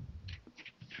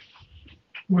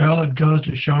 Well, it goes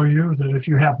to show you that if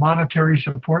you have monetary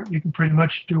support, you can pretty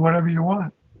much do whatever you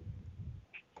want.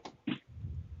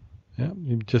 Yeah,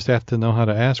 you just have to know how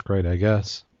to ask right, I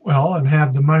guess. Well, and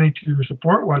have the money to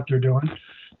support what they're doing.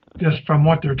 Just from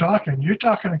what they're talking, you're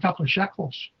talking a couple of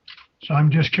shekels. So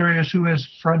I'm just curious who is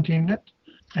fronting it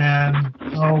and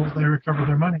how they recover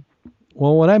their money.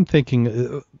 Well, what I'm thinking,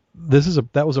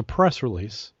 that was a press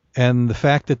release, and the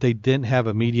fact that they didn't have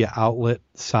a media outlet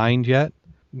signed yet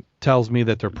tells me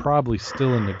that they're probably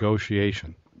still in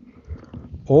negotiation,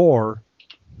 or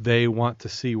they want to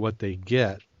see what they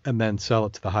get and then sell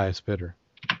it to the highest bidder,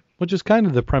 which is kind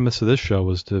of the premise of this show,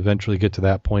 was to eventually get to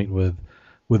that point with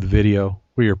video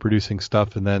where you're producing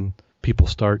stuff and then people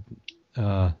start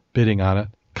bidding on it.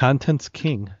 Content's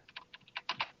king.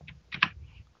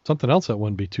 Something else that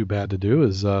wouldn't be too bad to do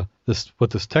is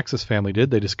what this Texas family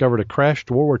did. They discovered a crashed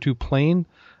World War II plane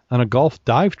on a Gulf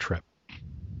dive trip.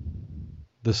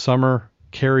 This summer,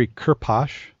 Carrie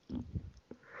Kirposh,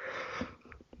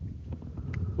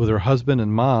 with her husband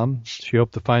and mom, she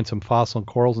hoped to find some fossil and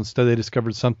corals. Instead, they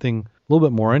discovered something a little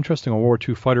bit more interesting, a World War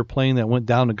II fighter plane that went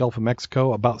down the Gulf of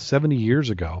Mexico about 70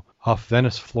 years ago off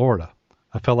Venice, Florida.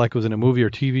 I felt like it was in a movie or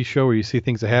TV show where you see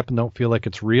things that happen, don't feel like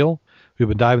it's real. We've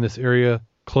been diving this area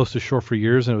close to shore for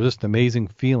years, and it was just an amazing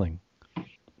feeling.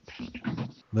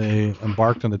 They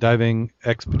embarked on the diving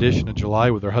expedition in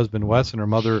July with her husband Wes and her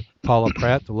mother Paula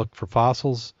Pratt to look for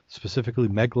fossils, specifically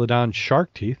megalodon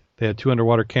shark teeth. They had 2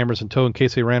 underwater cameras in tow in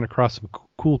case they ran across some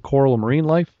cool coral and marine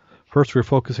life. First, we were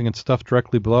focusing on stuff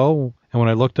directly below, and when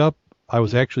I looked up, I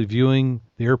was actually viewing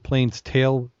the airplane's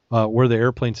tail, where the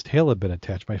airplane's tail had been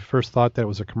attached. My first thought that it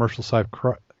was a commercial-sized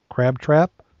crab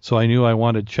trap, so I knew I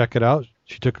wanted to check it out.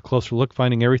 She took a closer look,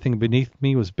 finding everything beneath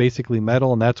me was basically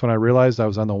metal, and that's when I realized I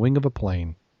was on the wing of a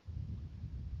plane.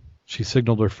 She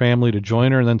signaled her family to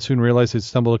join her, and then soon realized they'd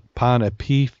stumbled upon a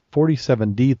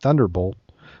P-47D Thunderbolt,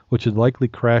 which had likely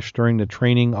crashed during the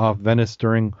training off Venice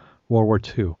during World War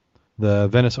II. The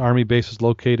Venice Army base was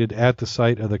located at the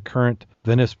site of the current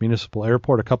Venice Municipal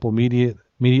Airport. A couple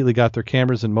immediately got their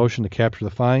cameras in motion to capture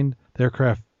the find. The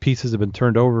aircraft pieces have been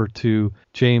turned over to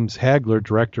James Hagler,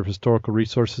 Director of Historical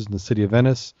Resources in the City of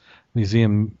Venice,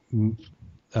 the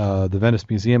Venice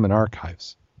Museum and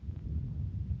Archives.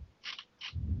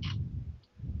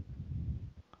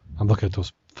 I'm looking at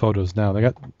those photos now. They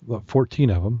got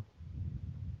 14 of them.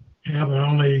 Yeah, but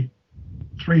only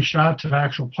 3 shots of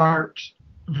actual parts.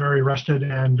 Very rusted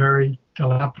and very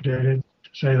dilapidated, to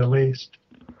say the least.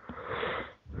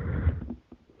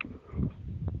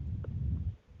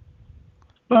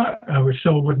 But I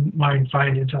still wouldn't mind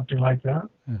finding something like that.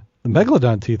 Yeah. The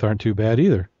megalodon teeth aren't too bad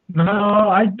either. No,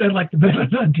 I like the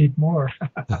megalodon teeth more.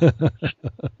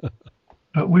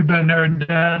 But we've been there and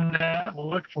done that. We'll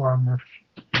look for them.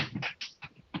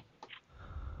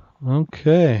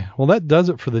 Okay. Well, that does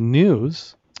it for the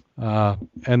news.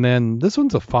 And then this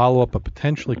one's a follow-up of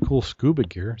potentially cool scuba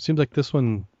gear. Seems like this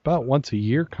one about once a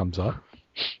year comes up.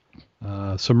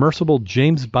 Submersible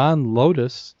James Bond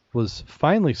Lotus was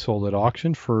finally sold at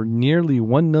auction for nearly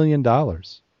 $1 million.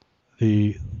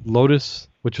 The Lotus,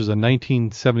 which was a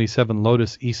 1977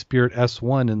 Lotus Espirit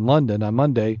S1 in London on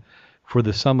Monday for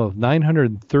the sum of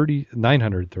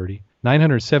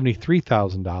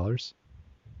 $973,000.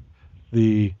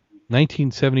 The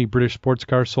 1970 British sports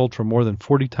car sold for more than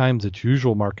 40 times its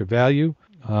usual market value.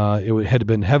 It had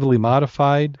been heavily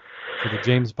modified for the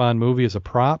James Bond movie as a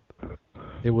prop.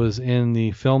 It was in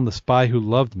the film The Spy Who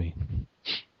Loved Me.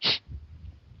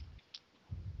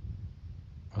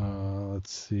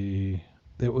 Let's see.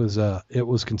 It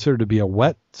was considered to be a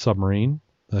wet submarine.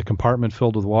 The compartment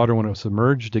filled with water when it was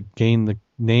submerged. It gained the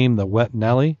name the Wet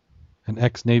Nellie. An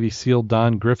ex-Navy SEAL,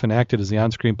 Don Griffin, acted as the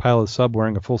on-screen pilot of the sub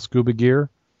wearing a full scuba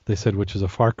gear. They said, which is a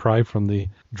far cry from the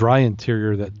dry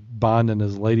interior that Bond and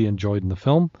his lady enjoyed in the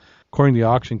film. According to the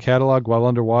auction catalog, while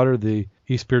underwater, the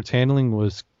E-Spirit's handling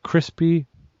was crispy,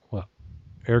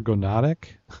 ergonomic.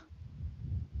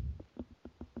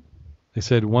 They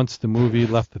said once the movie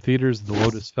left the theaters, the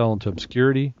Lotus fell into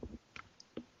obscurity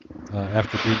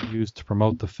after being used to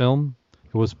promote the film.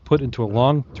 It was put into a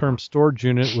long-term storage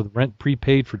unit with rent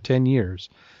prepaid for 10 years.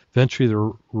 Eventually,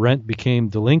 the rent became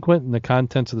delinquent, and the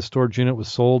contents of the storage unit was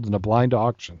sold in a blind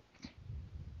auction.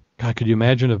 God, could you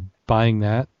imagine of buying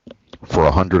that? For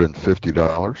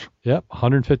 $150? Yep,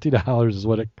 $150 is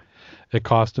what it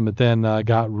cost him. It then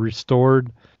got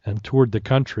restored and toured the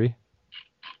country.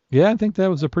 Yeah, I think that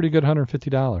was a pretty good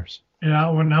 $150. Yeah,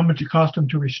 well, how much it cost them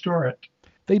to restore it?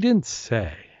 They didn't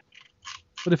say.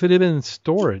 But if it had been in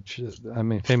storage, I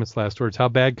mean, famous last words, how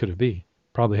bad could it be?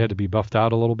 Probably had to be buffed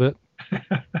out a little bit.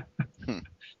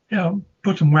 Yeah,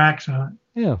 put some wax on it.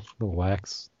 Yeah, a little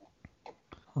wax.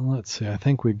 Well, let's see. I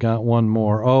think we got one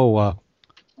more.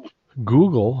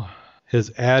 Google has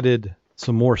added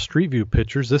some more Street View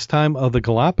pictures, this time of the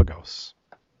Galapagos.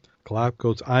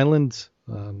 Galapagos Islands.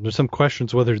 There's some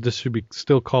questions whether this should be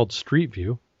still called Street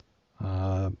View.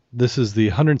 This is the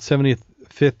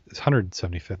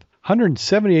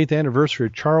 178th anniversary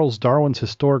of Charles Darwin's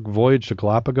historic voyage to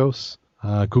Galapagos.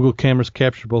 Google cameras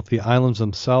captured both the islands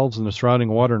themselves and the surrounding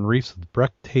water and reefs with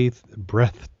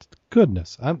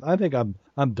goodness. I think I'm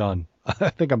done. I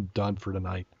think I'm done for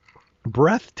tonight.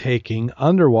 Breathtaking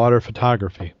underwater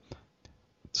photography.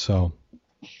 So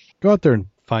go out there and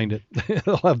find it.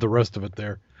 I'll have the rest of it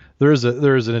there. There is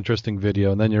an interesting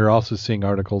video, and then you're also seeing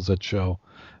articles that show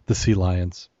the sea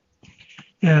lions.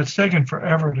 Yeah, it's taken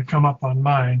forever to come up on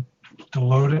mine to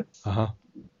load it. Uh-huh.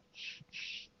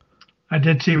 I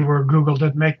did see where Google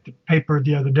did make the paper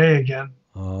the other day again.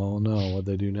 Oh, no. What'd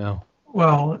they do now?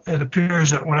 Well, it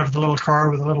appears that whenever the little car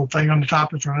with a little thing on the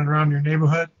top is running around your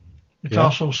neighborhood, it's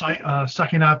also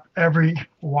sucking up every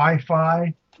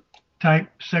Wi-Fi type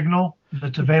signal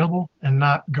that's available and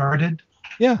not guarded.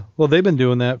 Yeah, well, they've been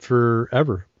doing that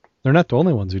forever. They're not the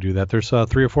only ones who do that. There's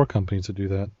 3 or 4 companies that do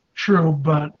that. True,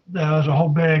 but there was a whole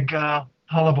big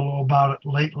hullabaloo about it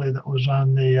lately that was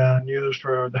on the news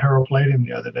for the Herald Palladium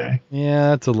the other day.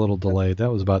 Yeah, it's a little delayed.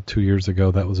 That was about 2 years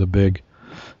ago. That was a big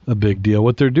deal.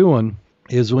 What they're doing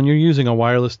is when you're using a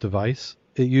wireless device,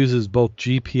 it uses both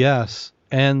GPS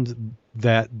and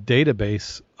that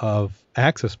database of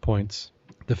access points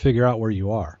to figure out where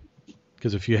you are.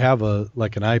 Because if you have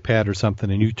like an iPad or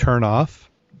something and you turn off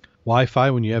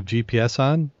Wi-Fi when you have GPS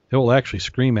on, it will actually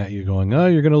scream at you going, oh,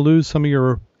 you're going to lose some of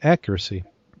your accuracy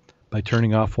by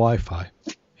turning off Wi-Fi.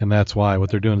 And that's why what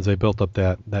they're doing is they built up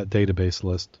that database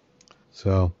list.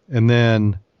 So, and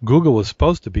then Google was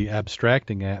supposed to be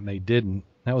abstracting that, and they didn't.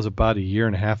 That was about 1.5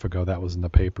 years ago. That was in the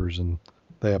papers, and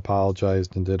they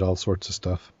apologized and did all sorts of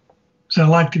stuff. So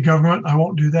like the government, I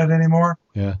won't do that anymore.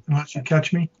 Yeah. Unless you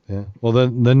catch me. Yeah. Well,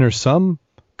 then there's some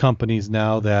companies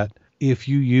now that if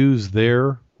you use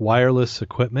their wireless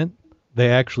equipment, they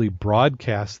actually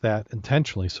broadcast that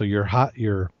intentionally. So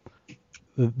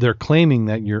they're claiming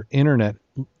that your internet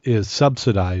is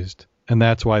subsidized, and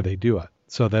that's why they do it.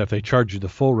 So that if they charge you the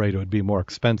full rate, it would be more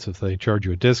expensive. So they charge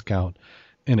you a discount.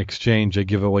 In exchange, they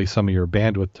give away some of your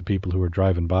bandwidth to people who are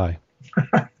driving by.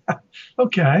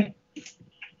 Okay.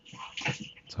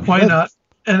 So, why not?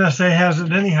 NSA has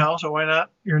it anyhow, so why not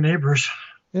your neighbors?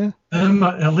 Yeah.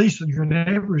 At least your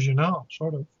neighbors,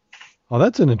 sort of. Oh,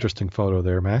 that's an interesting photo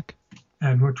there, Mac.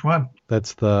 And which one?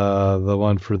 That's the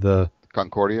one for the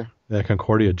Concordia? Yeah,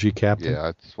 Concordia G Captain. Yeah,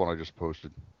 that's one I just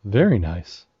posted. Very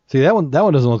nice. See, that one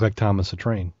doesn't look like Thomas the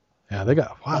Train. Yeah, they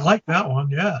got. Wow. I like that one.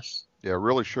 Yes. Yeah, it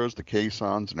really shows the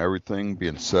caissons and everything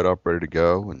being set up, ready to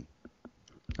go, and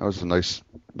that was a nice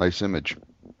image.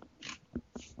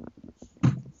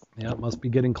 Yeah, it must be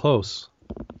getting close.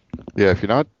 Yeah, if you're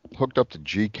not hooked up to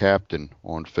G Captain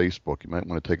on Facebook, you might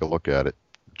want to take a look at it.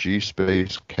 G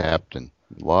Space Captain.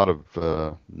 A lot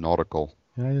of nautical.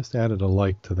 Yeah, I just added a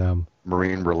like to them.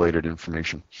 Marine-related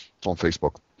information. It's on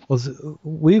Facebook. Well,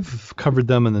 we've covered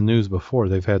them in the news before.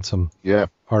 They've had some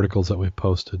articles that we've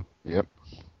posted. Yep.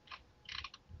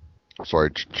 Sorry,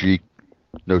 it's G,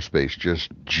 no space, just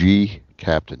G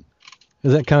Captain.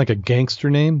 Is that kind of like a gangster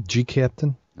name, G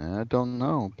Captain? I don't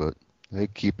know, but they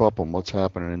keep up on what's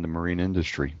happening in the marine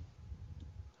industry.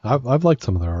 I've liked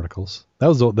some of their articles. They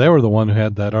were the one who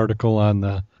had that article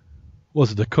on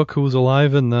was it the cook who was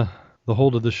alive in the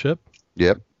hold of the ship?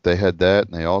 Yep, they had that,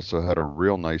 and they also had a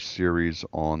real nice series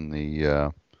on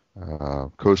the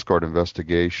Coast Guard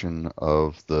investigation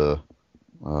of the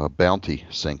Bounty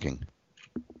sinking.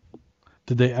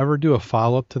 Did they ever do a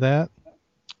follow-up to that?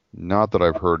 Not that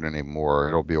I've heard anymore.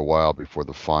 It'll be a while before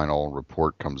the final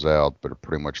report comes out, but it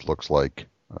pretty much looks like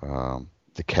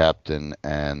the captain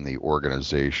and the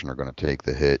organization are going to take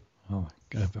the hit. Oh,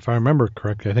 if I remember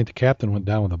correctly, I think the captain went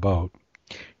down with a boat.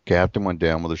 Captain went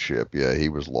down with a ship. Yeah, he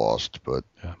was lost, but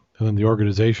yeah. And then the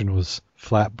organization was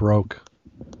flat broke,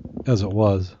 as it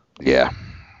was. Yeah.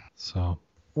 So,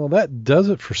 well, that does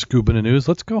it for Scuba News.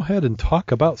 Let's go ahead and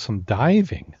talk about some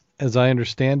diving. As I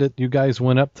understand it, you guys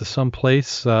went up to some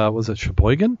place, was it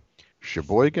Cheboygan?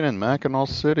 Cheboygan and Mackinac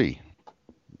City.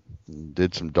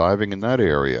 Did some diving in that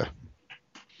area.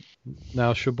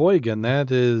 Now, Cheboygan,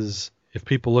 that is, if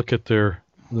people look at their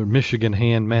Michigan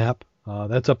hand map,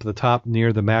 that's up at the top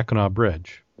near the Mackinac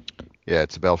Bridge. Yeah,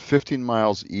 it's about 15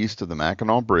 miles east of the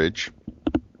Mackinac Bridge.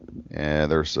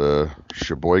 And there's a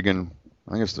Cheboygan,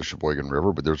 I think it's the Cheboygan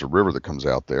River, but there's a river that comes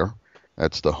out there.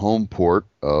 That's the home port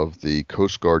of the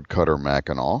Coast Guard cutter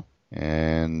Mackinac.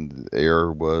 And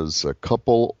there was a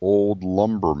couple old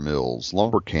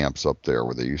lumber camps up there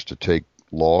where they used to take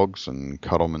logs and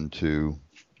cut them into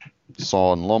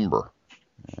sawn lumber.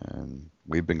 And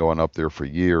we've been going up there for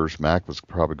years. Mack was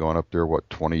probably going up there,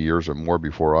 20 years or more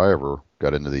before I ever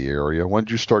got into the area. When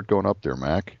did you start going up there,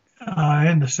 Mack?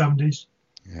 In the 70s.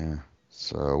 Yeah.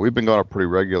 So we've been going up pretty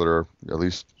regular, at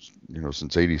least,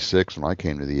 since 86 when I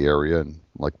came to the area. And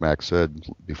like Mack said,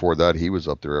 before that, he was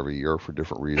up there every year for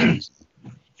different reasons.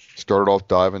 Started off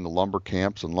diving the lumber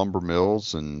camps and lumber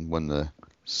mills. And when the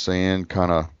sand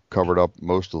kind of covered up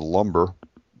most of the lumber,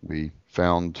 we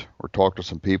found or talked to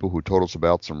some people who told us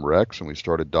about some wrecks, and we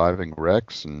started diving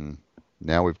wrecks. And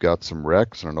now we've got some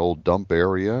wrecks in an old dump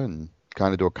area and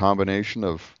kind of do a combination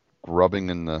of grubbing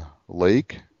in the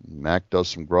lake. Mack does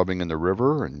some grubbing in the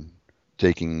river and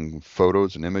taking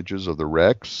photos and images of the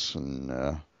wrecks, and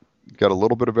got a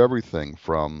little bit of everything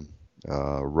from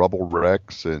rubble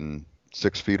wrecks in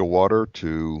 6 feet of water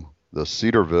to the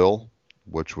Cedarville,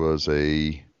 which was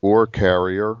a ore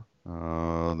carrier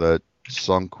that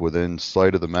sunk within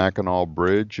sight of the Mackinac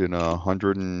Bridge in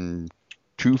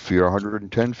 102 feet,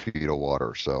 110 feet of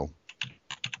water. So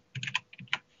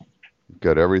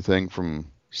got everything from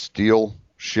steel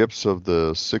ships of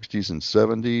the 60s and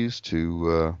 70s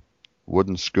to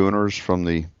wooden schooners from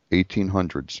the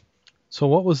 1800s. So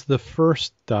what was the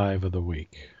first dive of the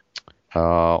week?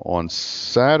 On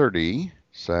Sunday,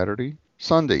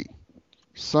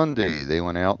 they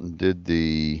went out and did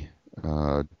the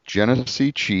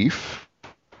Genesee Chief.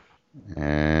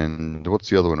 And what's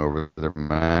the other one over there,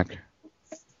 Mac?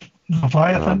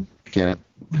 Leviathan, Can't.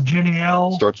 Ginny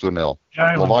L. Starts with an L.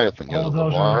 Island. Leviathan. Yeah, All of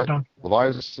those are done.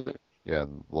 Leviathan. Yeah,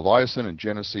 Leviathan and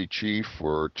Genesee Chief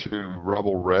were two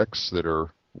rebel wrecks that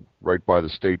are right by the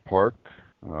state park.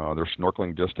 They're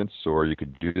snorkeling distance, or you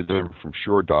could do them from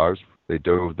shore dives. They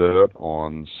dove that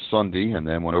on Sunday and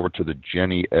then went over to the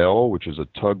Jenny L, which is a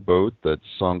tugboat that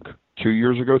sunk 3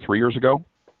 years ago,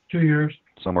 2 years.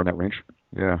 somewhere in that range.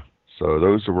 Yeah. So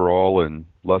those were all in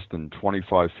less than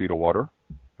 25 feet of water.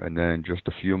 And then just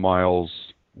a few miles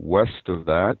west of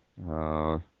that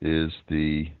is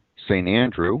the St.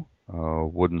 Andrew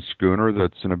wooden schooner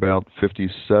that's in about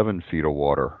 57 feet of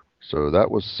water. So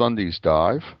that was Sunday's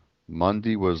dive.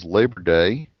 Monday was Labor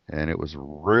Day, and it was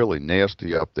really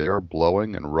nasty up there,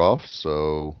 blowing and rough.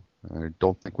 So I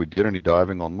don't think we did any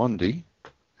diving on Monday.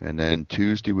 And then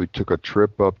Tuesday we took a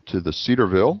trip up to the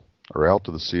Cedarville, or out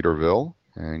to the Cedarville,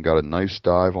 and got a nice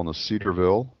dive on the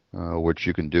Cedarville, which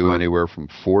you can do anywhere from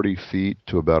 40 feet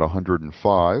to about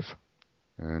 105.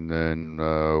 And then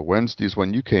Wednesday's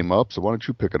when you came up, so why don't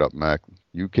you pick it up, Mac?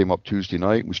 You came up Tuesday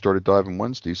night, and we started diving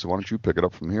Wednesday, so why don't you pick it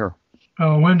up from here?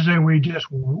 Wednesday, we just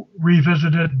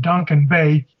revisited Duncan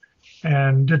Bay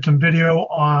and did some video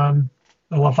on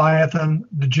the Leviathan,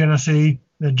 the Genesee,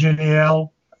 the Ginny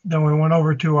L. Then we went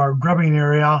over to our grubbing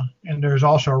area, and there's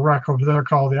also a wreck over there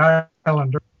called the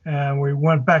Islander. And we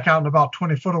went back out in about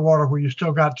 20 foot of water where you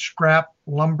still got scrap,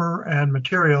 lumber, and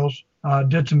materials.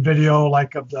 Did some video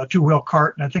like of the two-wheel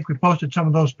cart, and I think we posted some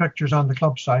of those pictures on the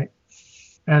club site.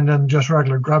 And then just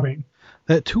regular grubbing.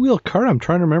 That two-wheel cart, I'm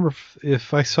trying to remember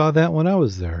if I saw that when I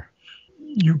was there.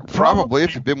 You Probably,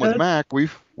 if you've been with Mac,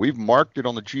 we've marked it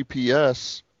on the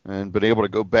GPS and been able to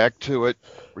go back to it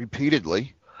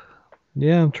repeatedly.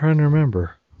 Yeah, I'm trying to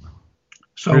remember.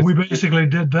 So we basically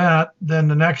did that. Then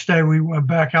the next day we went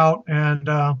back out and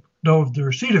dove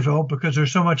the Cedarville because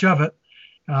there's so much of it.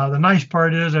 The nice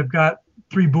part is I've got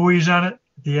 3 buoys on it,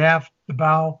 the aft, the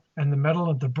bow, and the middle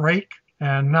of the brake.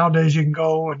 And nowadays you can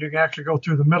go and you can actually go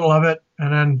through the middle of it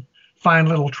and then find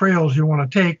little trails you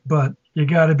want to take, but you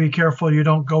got to be careful you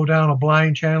don't go down a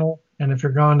blind channel. And if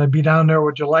you're going to be down there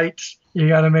with your lights, you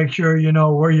got to make sure you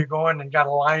know where you're going and got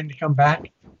a line to come back.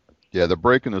 Yeah, the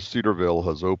break in the Cedarville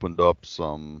has opened up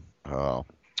some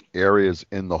areas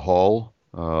in the hull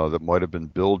that might have been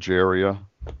bilge area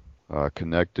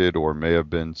connected, or may have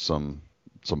been some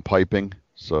piping.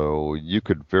 So you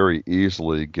could very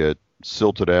easily get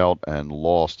silted out and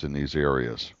lost in these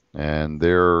areas. And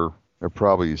they're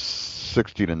probably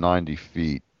 60 to 90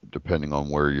 feet, depending on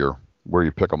where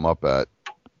you pick them up at.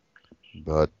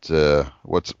 But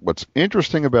what's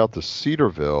interesting about the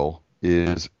Cedarville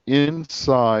is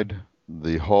inside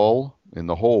the hull, in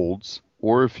the holds,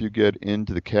 or if you get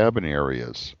into the cabin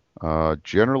areas,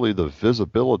 generally the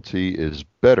visibility is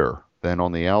better than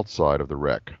on the outside of the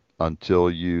wreck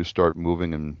until you start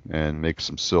moving and make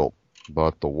some silt.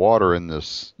 But the water in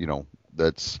this,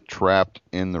 that's trapped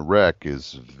in the wreck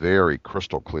is very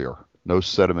crystal clear. No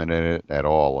sediment in it at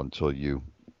all until you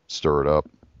stir it up.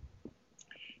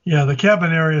 Yeah, the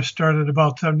cabin area started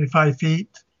about 75 feet.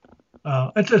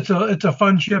 It's a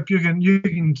fun ship. You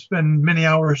can spend many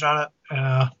hours on it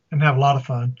and have a lot of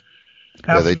fun.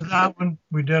 After that one,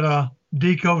 we did a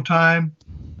deco time,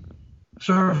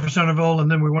 surface interval,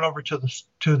 and then we went over to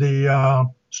the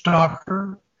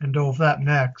Stalker and dove that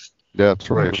next. Yeah, that's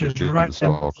right. Which is right the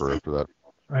Stalker after that.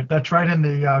 Right, that's right in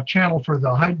the channel for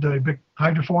the big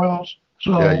hydrofoils.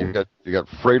 So yeah, you got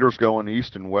freighters going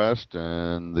east and west,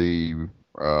 and the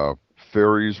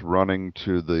ferries running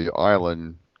to the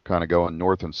island, kind of going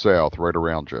north and south, right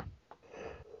around you.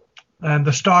 And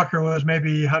the Stalker was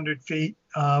maybe 100 feet.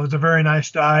 It was a very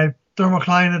nice dive.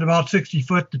 Thermocline at about 60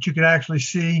 foot that you could actually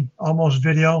see, almost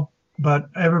video. But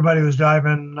everybody was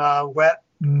diving wet,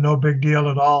 no big deal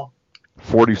at all.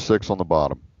 46 on the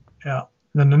bottom. Yeah.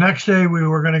 Then the next day we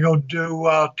were going to go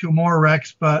do 2 more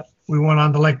wrecks, but we went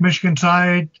on the Lake Michigan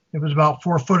side. It was about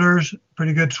 4 footers,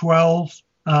 pretty good swells.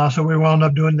 So we wound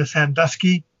up doing the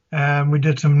Sandusky, and we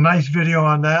did some nice video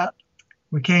on that.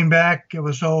 We came back. It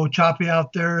was so choppy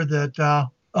out there that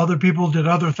other people did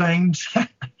other things.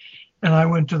 And I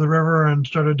went to the river and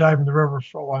started diving the river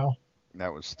for a while. And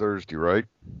that was Thursday, right?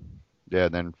 Yeah,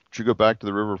 and then did you go back to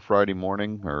the river Friday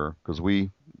morning? Or because was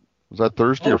that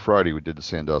Thursday or Friday we did the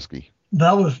Sandusky?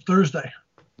 That was Thursday.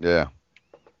 Yeah.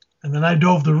 And then I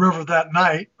dove the river that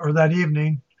night or that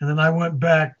evening. And then I went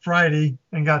back Friday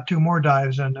and got 2 more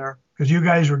dives in there because you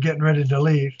guys were getting ready to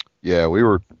leave. Yeah, we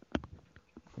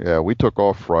took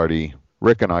off Friday.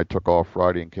 Rick and I took off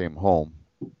Friday and came home.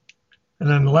 And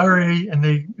then Larry and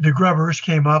the grubbers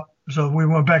came up. So we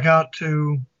went back out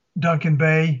to Duncan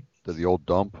Bay, To the old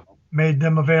dump. made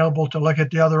them available to look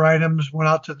at the other items, went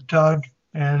out to the tug,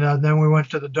 and then we went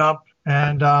to the dump.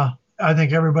 And I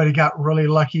think everybody got really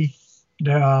lucky.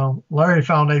 Larry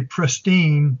found a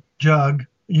pristine jug.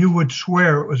 You would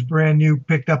swear it was brand new,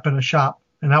 picked up in a shop.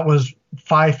 And that was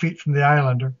 5 feet from the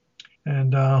Islander.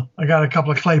 And I got a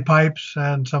couple of clay pipes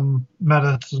and some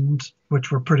medicines,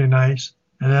 which were pretty nice.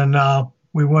 And then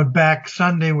we went back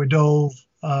Sunday. We dove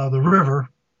the river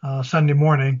Sunday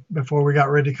morning before we got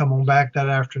ready to come on back that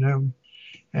afternoon.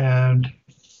 And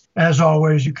as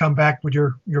always, you come back with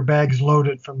your bags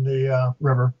loaded from the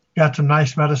river. Got some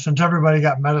nice medicines. Everybody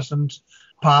got medicines,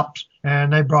 pops,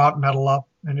 and they brought metal up.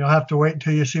 And you'll have to wait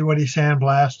until you see what he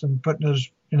sandblasted and put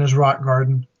in his rock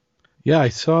garden. Yeah, I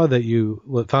saw that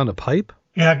you found a pipe.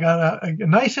 Yeah, I got a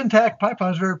nice intact pipe. I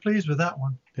was very pleased with that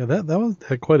one. Yeah, that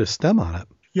had quite a stem on it.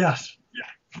 Yes.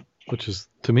 Which is,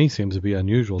 to me, seems to be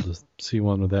unusual to see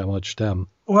one with that much stem.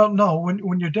 Well, no,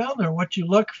 when you're down there, what you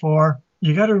look for,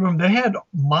 you got to remember they had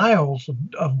miles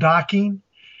of docking,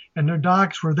 and their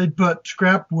docks where they'd put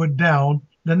scrap wood down,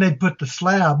 then they'd put the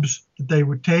slabs that they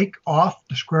would take off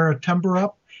the square of timber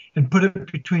up and put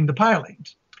it between the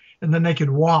pilings, and then they could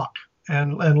walk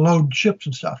and load ships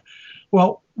and stuff.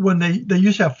 Well, when they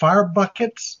used to have fire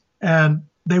buckets, and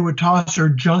they would toss their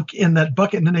junk in that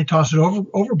bucket, and then they toss it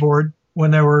overboard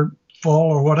when they were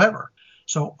full or whatever.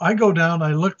 So I go down,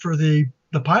 I look for the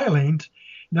pilings,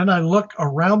 then I look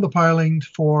around the pilings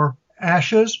for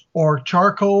ashes or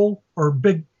charcoal or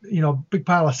big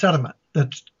pile of sediment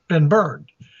that's been burned.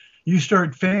 You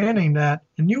start fanning that,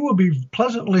 and you will be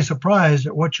pleasantly surprised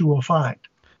at what you will find.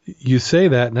 You say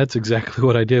that, and that's exactly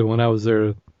what I did when I was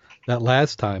there that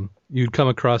last time. You'd come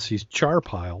across these char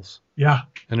piles. Yeah.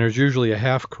 And there's usually a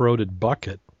half-corroded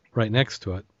bucket right next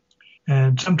to it.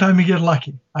 And sometimes you get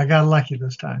lucky. I got lucky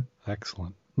this time.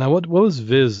 Excellent. Now, what was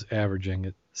Viz averaging?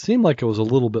 It seemed like it was a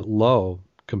little bit low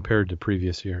compared to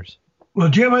previous years. Well,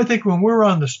 Jim, I think when we were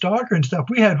on the stalker and stuff,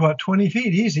 we had, 20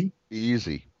 feet easy.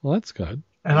 Easy. Well, that's good.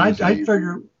 And I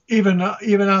figure even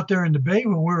out there in the bay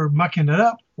when we were mucking it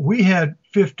up, we had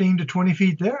 15 to 20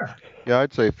 feet there. Yeah,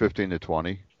 I'd say 15 to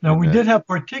 20. Now, we did have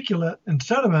particulate and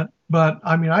sediment, but,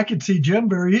 I could see Jim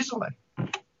very easily.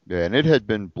 Yeah, and it had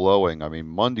been blowing.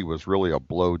 Monday was really a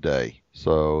blow day.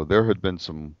 So there had been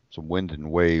some wind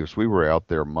and waves. We were out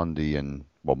there Monday, and,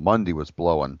 Monday was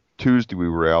blowing. Tuesday we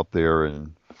were out there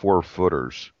in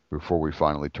 4-footers before we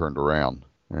finally turned around.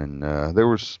 And there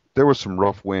was some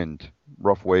rough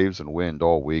waves and wind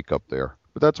all week up there.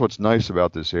 But that's what's nice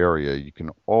about this area. You can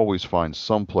always find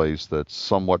some place that's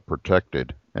somewhat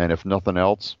protected. And if nothing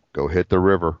else, go hit the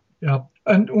river. Yeah.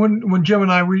 And when Jim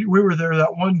and I, we were there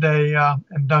that one day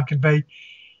in Duncan Bay,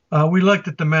 we looked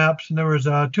at the maps, and there was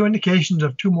 2 indications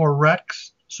of 2 more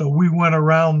wrecks. So we went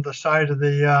around the side of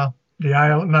the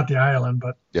island, not the island,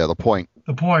 but yeah, the point.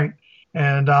 The point.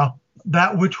 And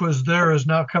that which was there is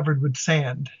now covered with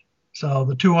sand. So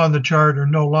the 2 on the chart are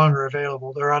no longer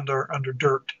available. They're under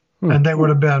dirt. And they would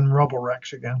have been rubble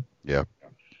wrecks again. Yeah.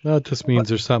 Well, it just means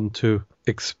there's something to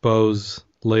expose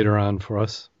later on for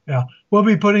us. Yeah. We'll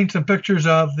be putting some pictures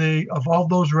of all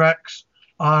those wrecks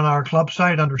on our club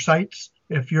site under sites.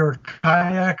 If you're a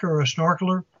kayaker or a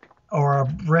snorkeler or a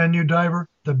brand new diver,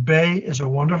 the bay is a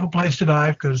wonderful place to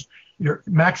dive because you're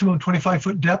maximum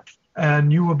 25-foot depth,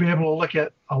 and you will be able to look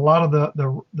at a lot of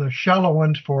the shallow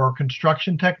ones for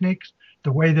construction techniques,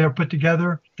 the way they're put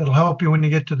together. That'll help you when you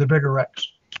get to the bigger wrecks.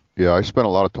 Yeah, I spent a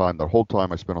lot of time. The whole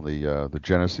time I spent on the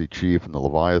Genesee Chief and the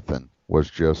Leviathan was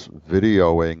just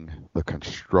videoing the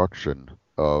construction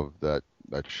of that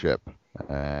ship.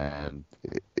 And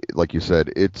like you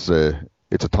said, it's a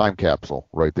time capsule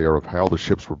right there of how the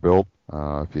ships were built.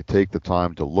 If you take the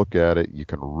time to look at it, you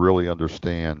can really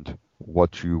understand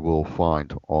what you will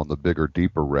find on the bigger,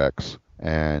 deeper wrecks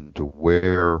and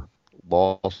where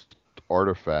lost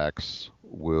artifacts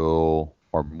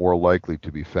are more likely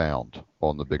to be found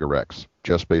on the bigger wrecks,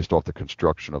 just based off the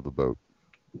construction of the boat.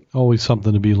 Always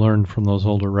something to be learned from those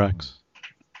older wrecks.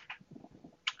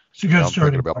 It's a good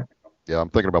starting point. I'm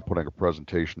thinking about putting a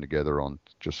presentation together on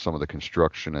just some of the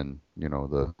construction and,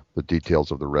 the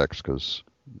details of the wrecks, because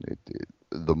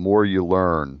the more you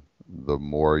learn, the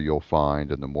more you'll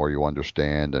find and the more you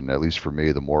understand. And at least for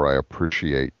me, the more I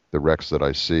appreciate the wrecks that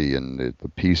I see and the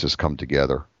pieces come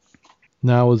together.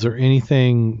 Now, was there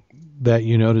anything that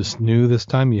you noticed new this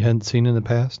time you hadn't seen in the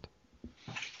past?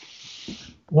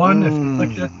 One, if you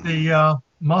look at the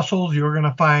mussels, you're going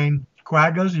to find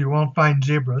quaggas. You won't find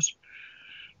zebras.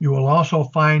 You will also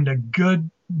find a good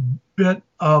bit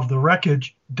of the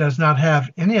wreckage does not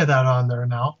have any of that on there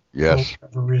now. Yes. For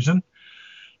whatever reason.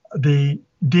 The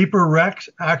deeper wrecks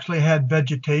actually had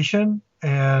vegetation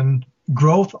and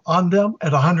growth on them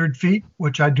at 100 feet,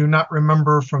 which I do not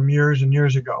remember from years and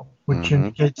years ago, which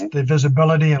indicates the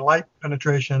visibility and light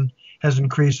penetration has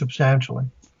increased substantially.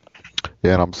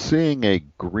 Yeah, and I'm seeing a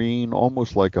green,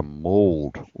 almost like a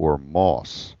mold or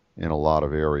moss in a lot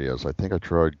of areas.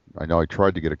 I know I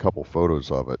tried to get a couple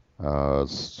photos of it.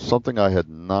 Something I had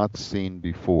not seen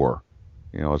before.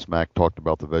 You know, as Mack talked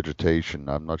about the vegetation,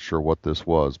 I'm not sure what this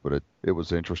was, but it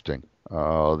was interesting.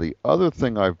 The other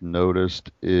thing I've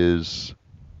noticed is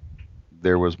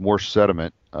there was more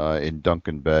sediment in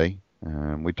Duncan Bay.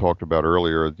 And we talked about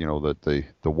earlier, you know, that the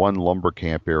one lumber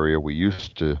camp area we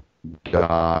used to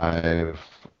dive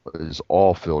is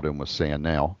all filled in with sand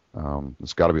now.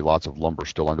 There's got to be lots of lumber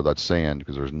still under that sand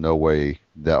because there's no way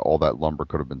that all that lumber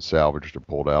could have been salvaged or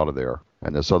pulled out of there.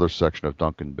 And this other section of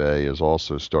Duncan Bay is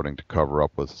also starting to cover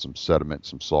up with some sediment,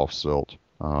 some soft silt.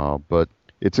 But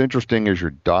it's interesting as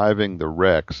you're diving the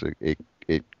wrecks, it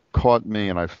caught me,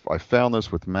 and I found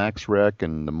this with Mack's wreck,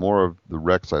 and the more of the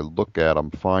wrecks I look at, I'm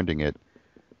finding it.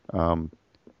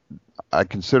 I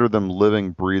consider them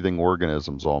living, breathing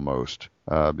organisms almost,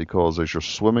 because as you're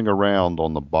swimming around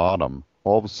on the bottom,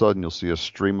 all of a sudden you'll see a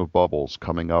stream of bubbles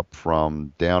coming up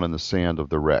from down in the sand of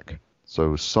the wreck.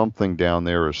 So something down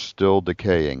there is still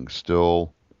decaying,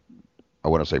 still, I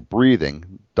want to say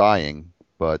breathing, dying,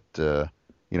 but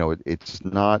you know, it's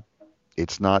not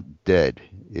dead.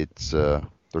 It's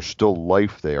there's still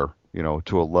life there, you know,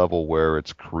 to a level where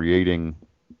it's creating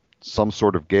some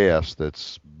sort of gas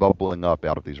that's bubbling up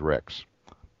out of these wrecks.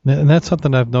 And that's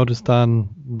something I've noticed on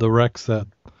the wrecks that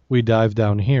we dive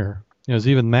down here. You know, there's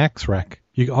even Mack's wreck.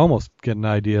 You can almost get an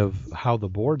idea of how the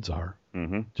boards are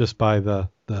just by the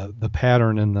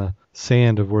pattern in the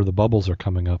sand of where the bubbles are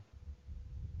coming up.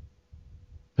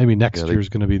 Maybe next year is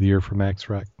going to be the year for Mack's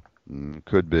wreck.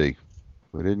 Could be.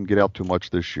 We didn't get out too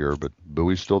much this year, but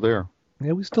Bowie's still there.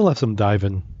 Yeah, we still have some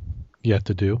diving yet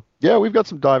to do. Yeah, we've got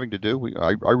some diving to do.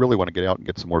 I really want to get out and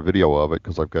get some more video of it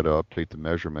because I've got to update the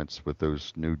measurements with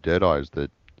those new dead eyes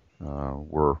that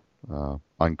were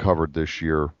uncovered this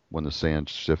year when the sand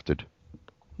shifted.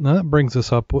 Now that brings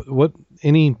us up. What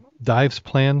any dives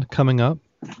planned coming up?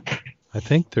 I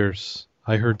think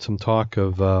I heard some talk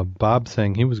of Bob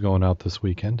saying he was going out this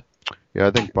weekend. Yeah,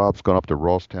 I think Bob's going up to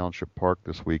Ross Township Park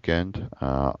this weekend.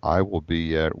 I will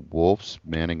be at Wolf's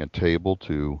manning a table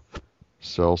to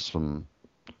sell some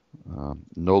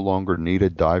no longer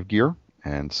needed dive gear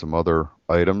and some other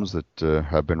items that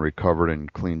have been recovered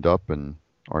and cleaned up and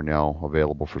are now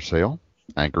available for sale.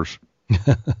 Anchors.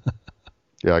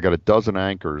 Yeah, I got a dozen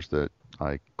anchors that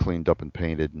I cleaned up and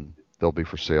painted, and they'll be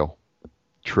for sale.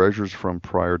 Treasures from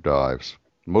prior dives.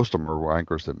 Most of them are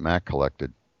anchors that Mack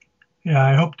collected. Yeah,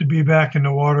 I hope to be back in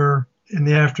the water in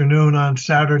the afternoon on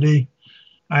Saturday.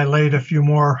 I laid a few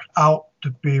more out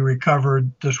to be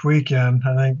recovered this weekend.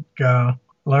 I think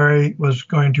Larry was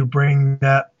going to bring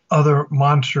that other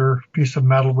monster piece of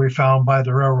metal we found by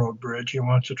the railroad bridge. He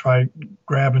wants to try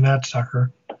grabbing that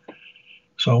sucker.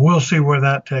 So we'll see where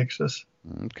that takes us.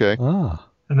 Okay.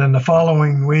 And then the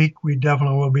following week, we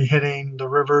definitely will be hitting the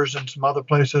rivers and some other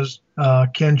places.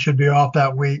 Ken should be off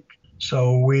that week.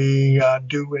 So we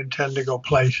do intend to go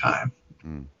playtime.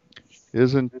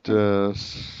 Isn't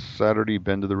Saturday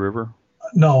Bend to the River?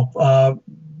 No.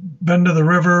 Bend to the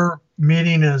River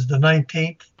meeting is the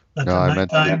 19th. That's no, I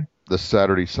meant the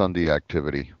Saturday, Sunday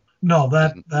activity. No,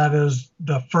 that is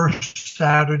the first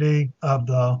Saturday of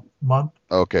the month.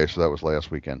 Okay, so that was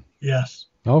last weekend. Yes.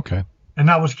 Okay. And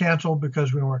that was canceled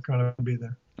because we weren't going to be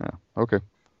there. Yeah. Okay.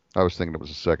 I was thinking it was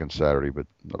the second Saturday, but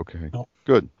okay. No.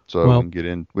 Good. So we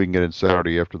can get in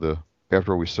Saturday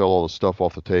after we sell all the stuff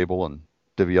off the table and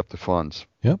divvy up the funds.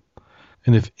 Yep.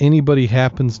 And if anybody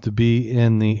happens to be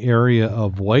in the area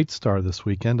of White Star this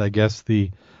weekend, I guess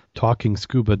the Talking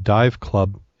Scuba Dive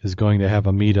Club is going to have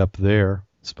a meetup there.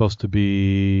 It's supposed to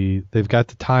be, they've got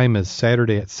the time as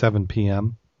Saturday at 7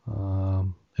 p.m.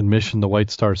 Admission to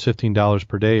White Star is $15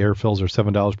 per day. Air fills are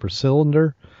 $7 per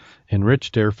cylinder.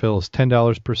 Enriched air fill is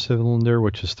 $10 per cylinder,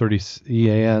 which is 30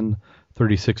 EAN,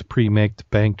 36 pre-maked,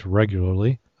 banked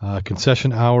regularly.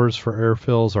 Concession hours for air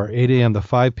fills are 8 a.m. to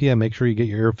 5 p.m. Make sure you get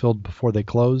your air filled before they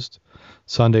closed.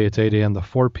 Sunday, it's 8 a.m. to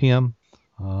 4 p.m.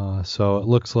 So it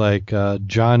looks like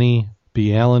Johnny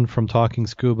B. Allen from Talking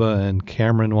Scuba and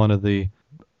Cameron, one of the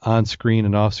on-screen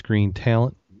and off-screen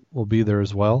talent, will be there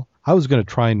as well. I was going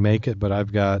to try and make it, but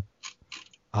I've got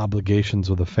obligations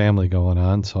with a family going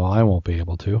on, so I won't be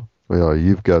able to. Well,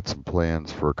 you've got some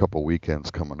plans for a couple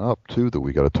weekends coming up, too, that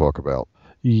we got to talk about.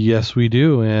 Yes, we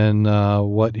do. And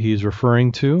what he's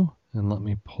referring to, and let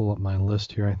me pull up my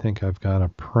list here. I think I've got a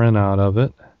printout of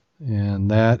it.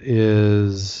 And that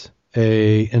is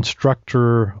a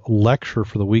instructor lecture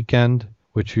for the weekend,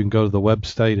 which you can go to the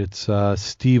website. It's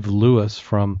Steve Lewis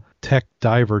from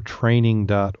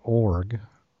techdivertraining.org.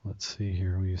 Let's see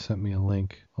here. You sent me a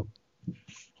link. Oh,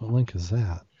 what link is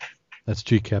that? That's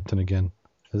G Captain again.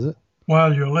 Is it?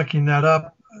 While you're looking that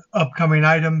up, upcoming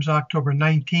items, October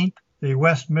 19th, the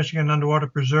West Michigan Underwater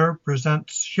Preserve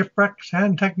presents Shipwrecks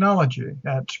and Technology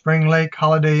at Spring Lake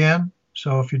Holiday Inn.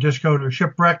 So if you just go to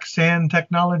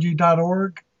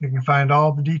shipwrecksandtechnology.org, you can find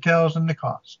all the details and the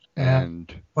cost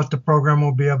and what the program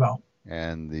will be about.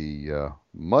 And the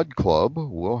Mud Club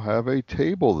will have a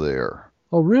table there.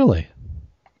 Oh, really?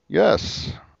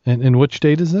 Yes. And which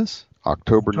date is this?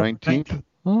 October 19th.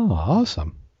 Oh,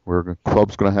 awesome. The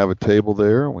club's going to have a table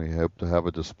there, and we hope to have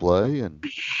a display and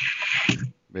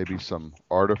maybe some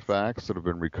artifacts that have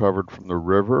been recovered from the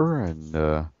river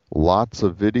and lots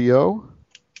of video.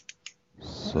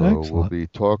 So Excellent. We'll be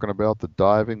talking about the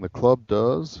diving the club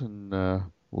does and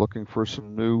looking for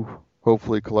some new,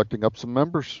 hopefully collecting up some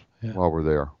members while we're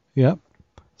there. Yep.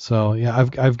 So yeah,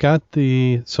 I've got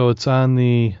so it's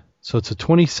the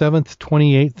 27th,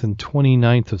 28th, and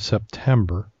 29th of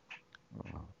September.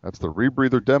 That's the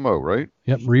rebreather demo, right?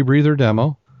 Yep, rebreather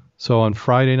demo. So on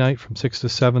Friday night from 6 to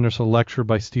 7, there's a lecture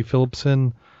by Steve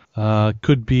Phillipson.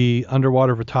 Could be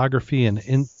underwater photography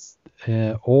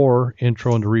or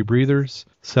intro into rebreathers.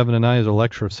 7 to 9 is a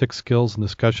lecture of 6 skills and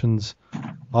discussions.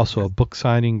 Also a book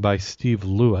signing by Steve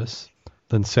Lewis.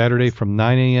 Then Saturday from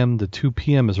 9 a.m. to 2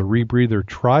 p.m. is a rebreather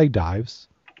tri-dives.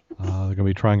 They're going to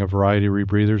be trying a variety of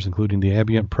rebreathers, including the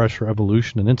ambient pressure,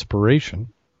 evolution, and inspiration.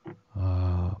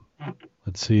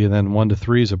 Let's see, and then 1 to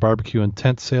 3 is a barbecue and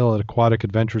tent sale at Aquatic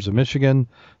Adventures of Michigan.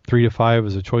 3 to 5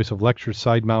 is a choice of lectures,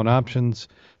 side mount options,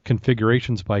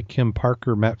 configurations by Kim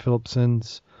Parker, Matt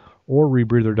Phillipsons, or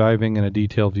rebreather diving, and a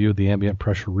detailed view of the ambient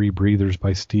pressure rebreathers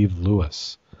by Steve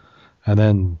Lewis. And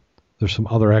then there's some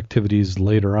other activities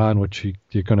later on, which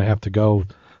you're going to have to go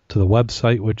to the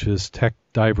website, which is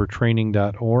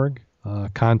techdivertraining.org.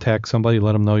 Contact somebody,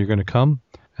 let them know you're going to come.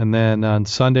 And then on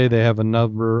Sunday, they have a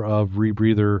number of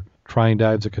rebreather trying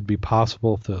dives that could be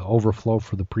possible to overflow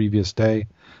for the previous day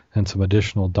and some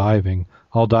additional diving.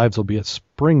 All dives will be at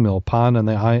Spring Mill Pond in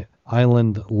the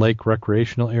Island Lake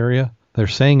Recreational Area. They're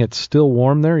saying it's still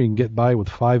warm there. You can get by with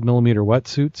 5mm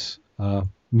wetsuits.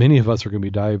 Many of us are going to be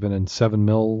diving in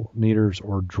 7mm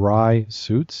or dry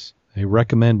suits. They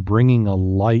recommend bringing a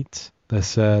light. They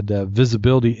said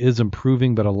visibility is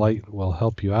improving, but a light will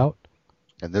help you out.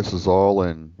 And this is all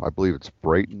in, I believe it's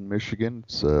Brighton, Michigan.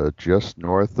 It's just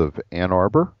north of Ann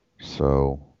Arbor.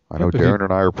 So I know Darrin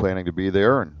and I are planning to be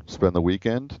there and spend the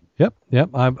weekend. Yep.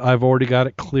 I've already got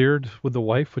it cleared with the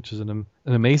wife, which is an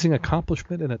amazing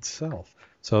accomplishment in itself.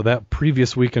 So that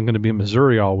previous week I'm going to be in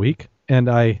Missouri all week, and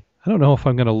I don't know if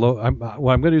I'm going to what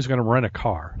I'm going to do is going to rent a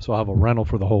car. So I'll have a rental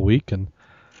for the whole week, and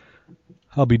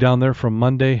I'll be down there from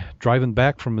Monday, driving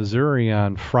back from Missouri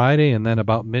on Friday, and then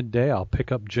about midday I'll pick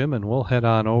up Jim and we'll head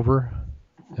on over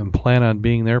and plan on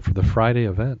being there for the Friday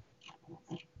event.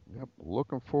 Yep,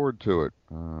 looking forward to it.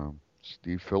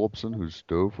 Steve Phillipson, who's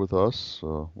dove with us,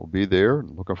 will be there,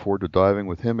 and looking forward to diving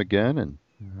with him again and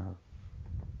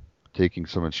taking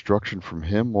some instruction from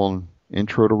him on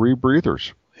intro to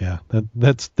rebreathers. Yeah,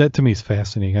 that to me is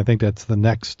fascinating. I think that's the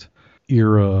next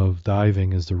era of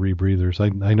diving is the rebreathers.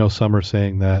 I know some are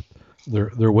saying that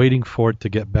they're waiting for it to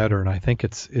get better, and I think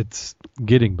it's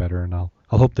getting better. And I'll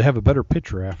hope to have a better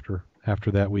picture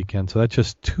after that weekend. So that's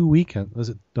just 2 weekends.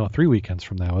 3 weekends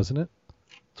from now, isn't it?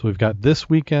 So we've got this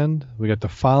weekend, we got the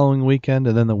following weekend,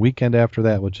 and then the weekend after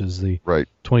that, which is the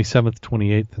 27th,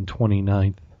 28th, and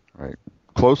 29th. Right.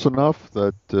 Close enough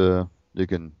that you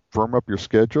can firm up your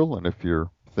schedule, and if you're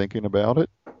thinking about it,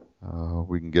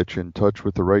 we can get you in touch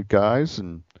with the right guys,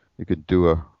 and you could do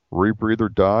a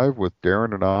rebreather dive with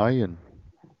Darrin and I in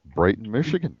Brighton,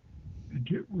 Michigan.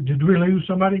 Did we lose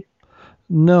somebody?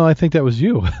 No, I think that was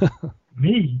you.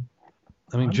 Me?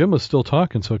 I mean, Jim was still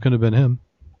talking, so it couldn't have been him.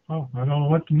 Oh, I don't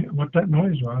know what that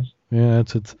noise was. Yeah,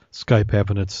 it's Skype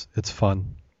having it's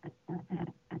fun.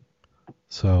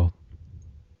 So,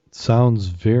 sounds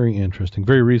very interesting.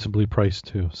 Very reasonably priced,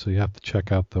 too. So you have to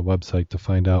check out the website to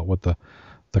find out what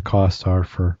the costs are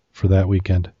for that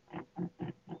weekend.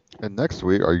 And next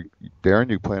week, Darrin,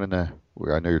 you planning to,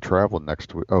 I know you're traveling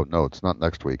next week. Oh, no, it's not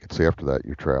next week. It's after that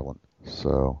you're traveling.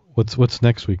 So What's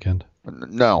next weekend?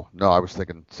 No, I was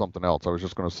thinking something else. I was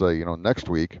just going to say, next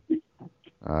week,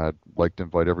 I'd like to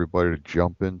invite everybody to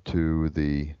jump into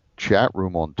the chat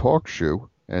room on TalkShoe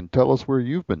and tell us where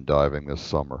you've been diving this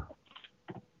summer.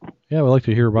 Yeah, we'd like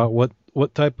to hear about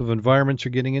what type of environments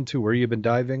you're getting into, where you've been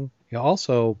diving. Yeah,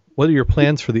 also, what are your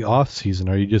plans for the off season?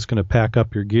 Are you just going to pack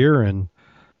up your gear and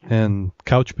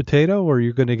couch potato, or are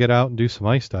you going to get out and do some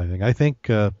ice diving? I think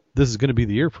this is going to be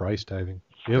the year for ice diving.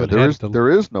 There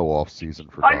is no off season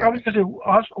for diving. I was going to say,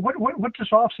 what's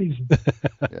this off season?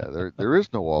 Yeah, there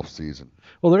is no off season.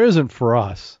 Well, there isn't for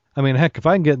us. I mean, heck, if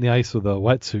I can get in the ice with a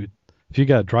wetsuit, if you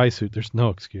got a dry suit, there's no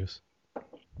excuse.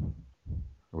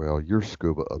 Well, you're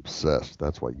scuba obsessed.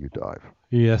 That's why you dive.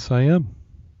 Yes, I am.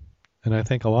 And I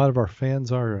think a lot of our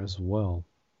fans are as well.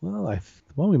 Well,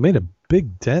 we made a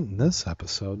big dent in this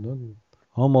episode,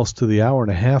 almost to the hour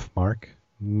and a half mark.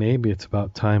 Maybe it's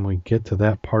about time we get to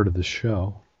that part of the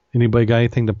show. Anybody got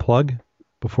anything to plug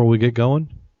before we get going?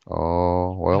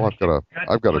 Oh, well, I've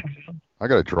got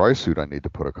a dry suit I need to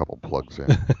put a couple plugs in.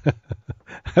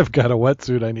 I've got a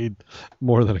wetsuit I need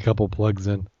more than a couple plugs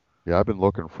in. Yeah, I've been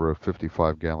looking for a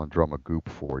 55-gallon drum of goop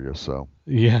for you, so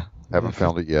yeah, haven't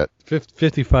found it yet.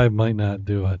 55 might not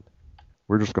do it.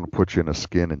 We're just going to put you in a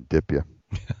skin and dip you.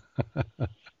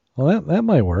 Well, that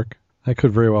might work. That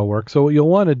could very well work. So what you'll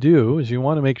want to do is you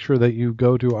want to make sure that you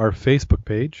go to our Facebook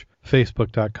page,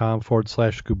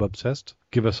 facebook.com/Scuba Obsessed.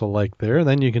 Give us a like there.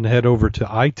 Then you can head over to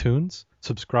iTunes,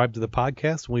 subscribe to the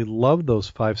podcast. We love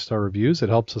those 5-star reviews. It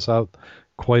helps us out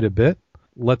quite a bit.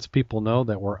 Lets people know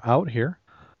that we're out here.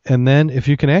 And then if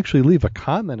you can actually leave a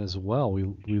comment as well,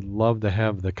 we love to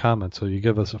have the comment. So you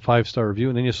give us a 5-star review,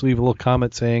 and then you just leave a little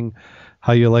comment saying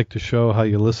how you like the show, how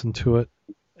you listen to it.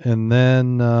 And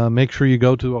then make sure you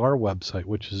go to our website,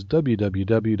 which is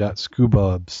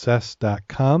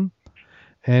www.scubaobsessed.com.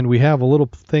 And we have a little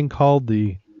thing called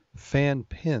the fan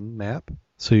pin map.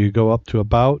 So you go up to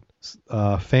About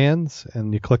Fans,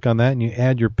 and you click on that, and you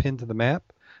add your pin to the map.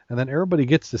 And then everybody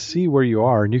gets to see where you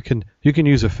are. And you can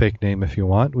use a fake name if you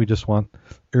want. We just want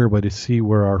everybody to see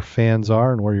where our fans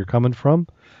are and where you're coming from,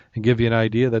 and give you an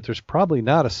idea that there's probably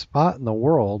not a spot in the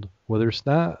world where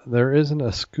there isn't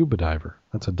a scuba diver.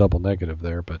 That's a double negative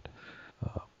there, but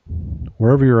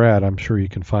wherever you're at, I'm sure you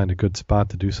can find a good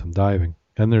spot to do some diving.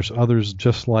 And there's others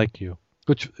just like you.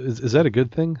 Which is that a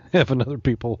good thing? Having other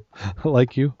people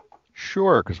like you?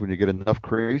 Sure, because when you get enough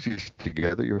crazies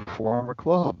together, you form a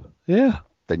club. Yeah.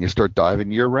 Then you start diving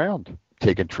year-round,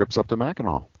 taking trips up to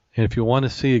Mackinac. And if you want to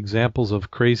see examples of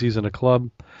crazies in a club,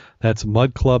 that's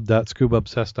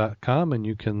mudclub.scubaobsessed.com, and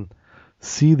you can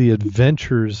see the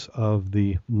adventures of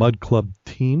the Mud Club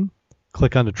team.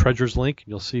 Click on the treasures link, and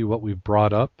you'll see what we've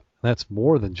brought up. That's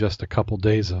more than just a couple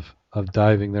days of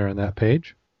diving there on that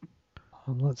page.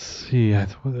 Let's see.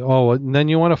 And then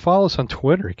you want to follow us on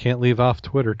Twitter. You can't leave off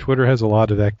Twitter. Twitter has a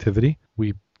lot of activity.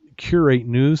 We curate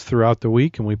news throughout the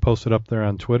week, and we post it up there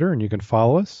on Twitter, and you can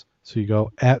follow us. So you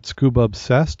go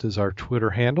 @ScubaObsessed is our Twitter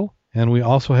handle. And we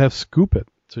also have Scoop It.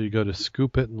 So you go to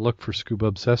Scoop It and look for Scuba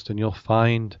Obsessed, and you'll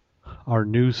find our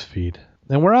news feed.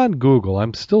 And we're on Google.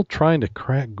 I'm still trying to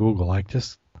crack Google. I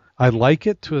like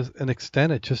it to an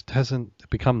extent. It just hasn't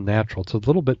become natural. It's a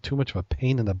little bit too much of a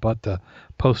pain in the butt to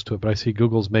post to it, but I see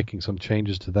Google's making some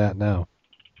changes to that now.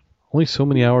 Only so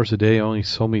many hours a day, only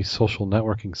so many social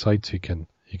networking sites you can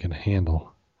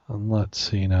handle. And let's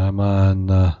see, now I'm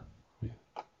on...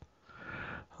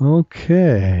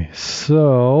 Okay,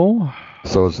 so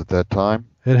is it that time?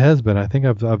 It has been. I think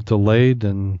I've delayed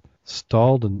and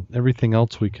stalled and everything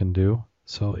else we can do.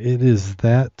 So it is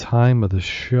that time of the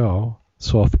show.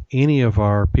 So if any of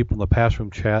our people in the pass room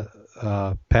chat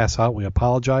pass out, we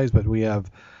apologize. But we had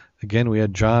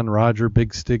John, Roger,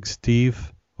 Big Stig,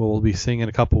 Steve, who we'll be seeing in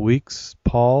a couple weeks.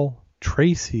 Paul,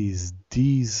 Tracy's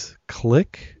D's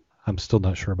Click. I'm still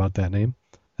not sure about that name.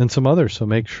 And some others. So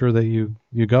make sure that you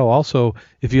go. Also,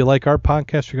 if you like our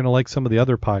podcast, you're going to like some of the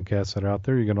other podcasts that are out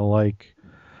there. You're going to like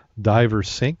Diver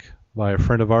Sync by a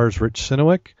friend of ours, Rich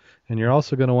Sinowick. And you're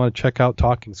also going to want to check out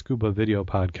Talking Scuba video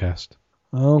podcast.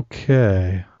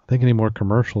 Okay. I think any more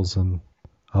commercials, and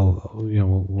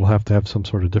we'll have to have some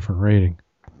sort of different rating.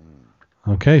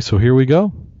 Okay, so here we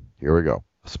go. Here we go.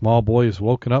 A small boy is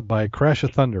woken up by a crash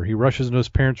of thunder. He rushes into his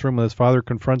parents' room, and his father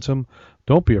confronts him.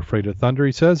 Don't be afraid of thunder,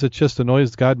 he says. It's just a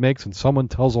noise God makes and someone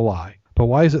tells a lie. But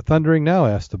why is it thundering now?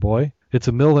 Asked the boy. It's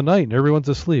the middle of the night and everyone's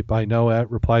asleep. I know,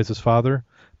 replies his father.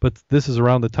 But this is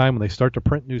around the time when they start to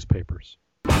print newspapers.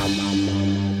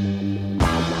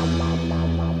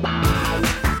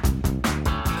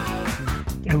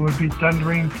 It would be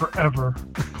thundering forever.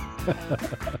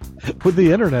 With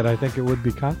the internet, I think it would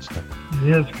be constant. It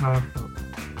is constant.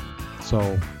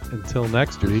 So until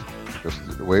next week.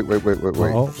 Just wait.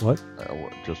 Oh, what?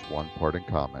 Just one parting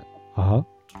comment. Uh-huh.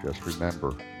 Just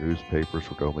remember, newspapers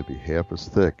would only be half as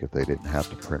thick if they didn't have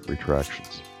to print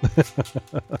retractions.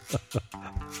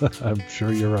 I'm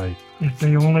sure you're right. If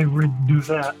they only would do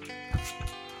that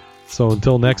So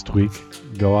until next week,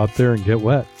 go out there and get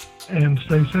wet. and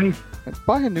stay safe. And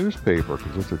buy a newspaper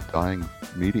because it's a dying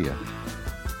medium.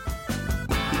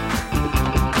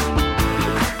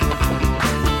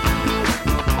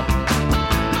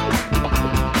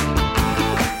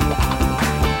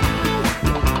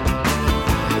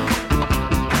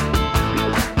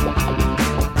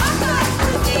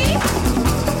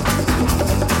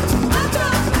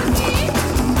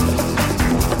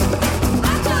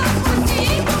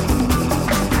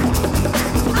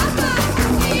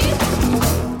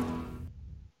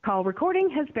 Call recording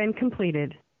has been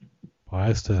completed.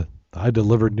 Well, I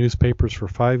delivered newspapers for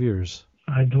 5 years.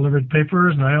 I delivered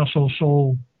papers, and I also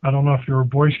sold, I don't know if you were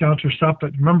Boy Scouts or stuff,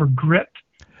 but remember grit?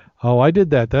 Oh, I did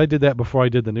that. I did that before I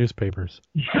did the newspapers.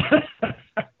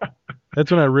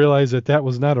 That's when I realized that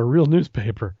was not a real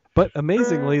newspaper. But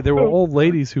amazingly, there were old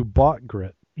ladies who bought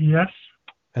grit. Yes.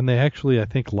 And they actually, I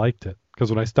think, liked it. Because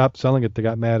when I stopped selling it, they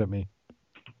got mad at me.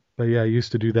 But yeah, I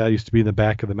used to do that. I used to be in the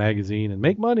back of the magazine and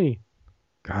make money.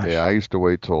 Gosh. Yeah, I used to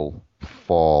wait till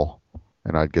fall,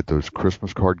 and I'd get those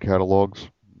Christmas card catalogs,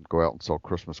 go out and sell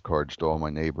Christmas cards to all my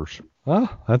neighbors. Oh,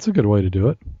 that's a good way to do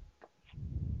it.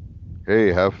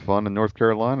 Hey, have fun in North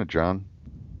Carolina, John.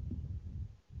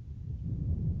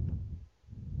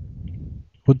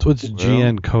 What's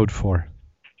GN code for?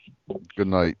 Good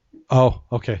night. Oh,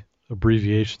 okay.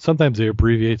 Abbreviation. Sometimes they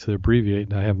abbreviate to the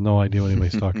abbreviate, and I have no idea what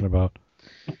anybody's talking about.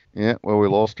 Yeah, well, we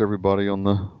lost everybody on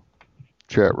the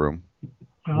chat room.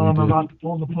 Well, I'm about to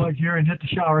pull the plug here and hit the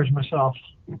showers myself.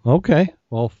 Okay.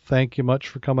 Well, thank you much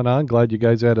for coming on. Glad you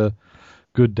guys had a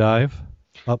good dive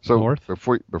up north.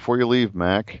 Before you leave,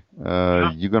 Mac,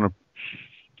 you got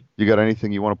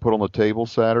anything you want to put on the table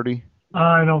Saturday?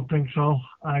 I don't think so.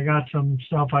 I got some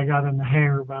stuff I got in the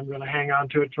hangar, but I'm going to hang on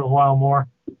to it for a while more.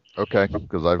 Okay,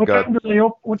 because What time do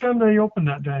they open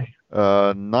that day?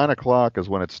 9 o'clock is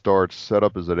when it starts.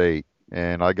 Setup is at 8,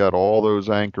 and I got all those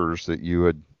anchors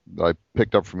that I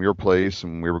picked up from your place,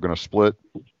 and we were going to split.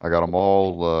 I got them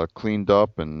all cleaned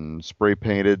up and spray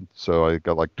painted, so I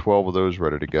got like 12 of those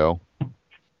ready to go.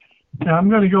 Yeah, I'm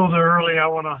going to go there early. I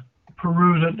want to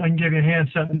peruse it. I can give you a hand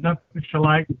setting up if you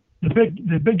like.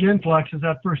 The big influx is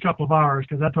that first couple of hours,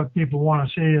 because that's what people want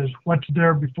to see is what's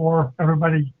there before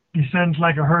everybody descends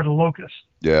like a herd of locusts.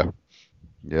 Yeah.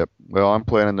 Yep. Well, I'm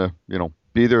planning to,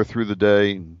 be there through the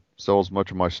day and sell as much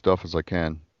of my stuff as I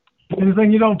can.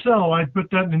 Anything you don't sell, I put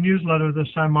that in the newsletter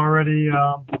this time already.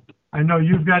 I know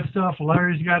you've got stuff.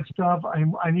 Larry's got stuff.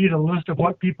 I need a list of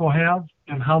what people have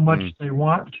and how much they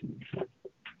want,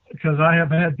 because I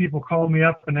have had people call me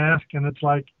up and ask, and it's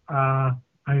like,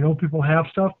 I know people have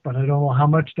stuff, but I don't know how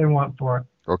much they want for it.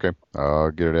 Okay.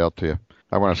 I'll get it out to you.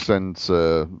 I want to send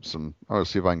I want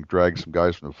to see if I can drag some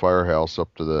guys from the firehouse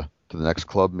up to the next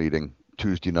club meeting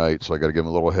Tuesday night, so I got to give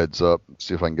them a little heads up,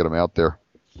 see if I can get them out there.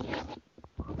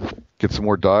 Get some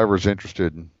more divers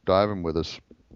interested in diving with us.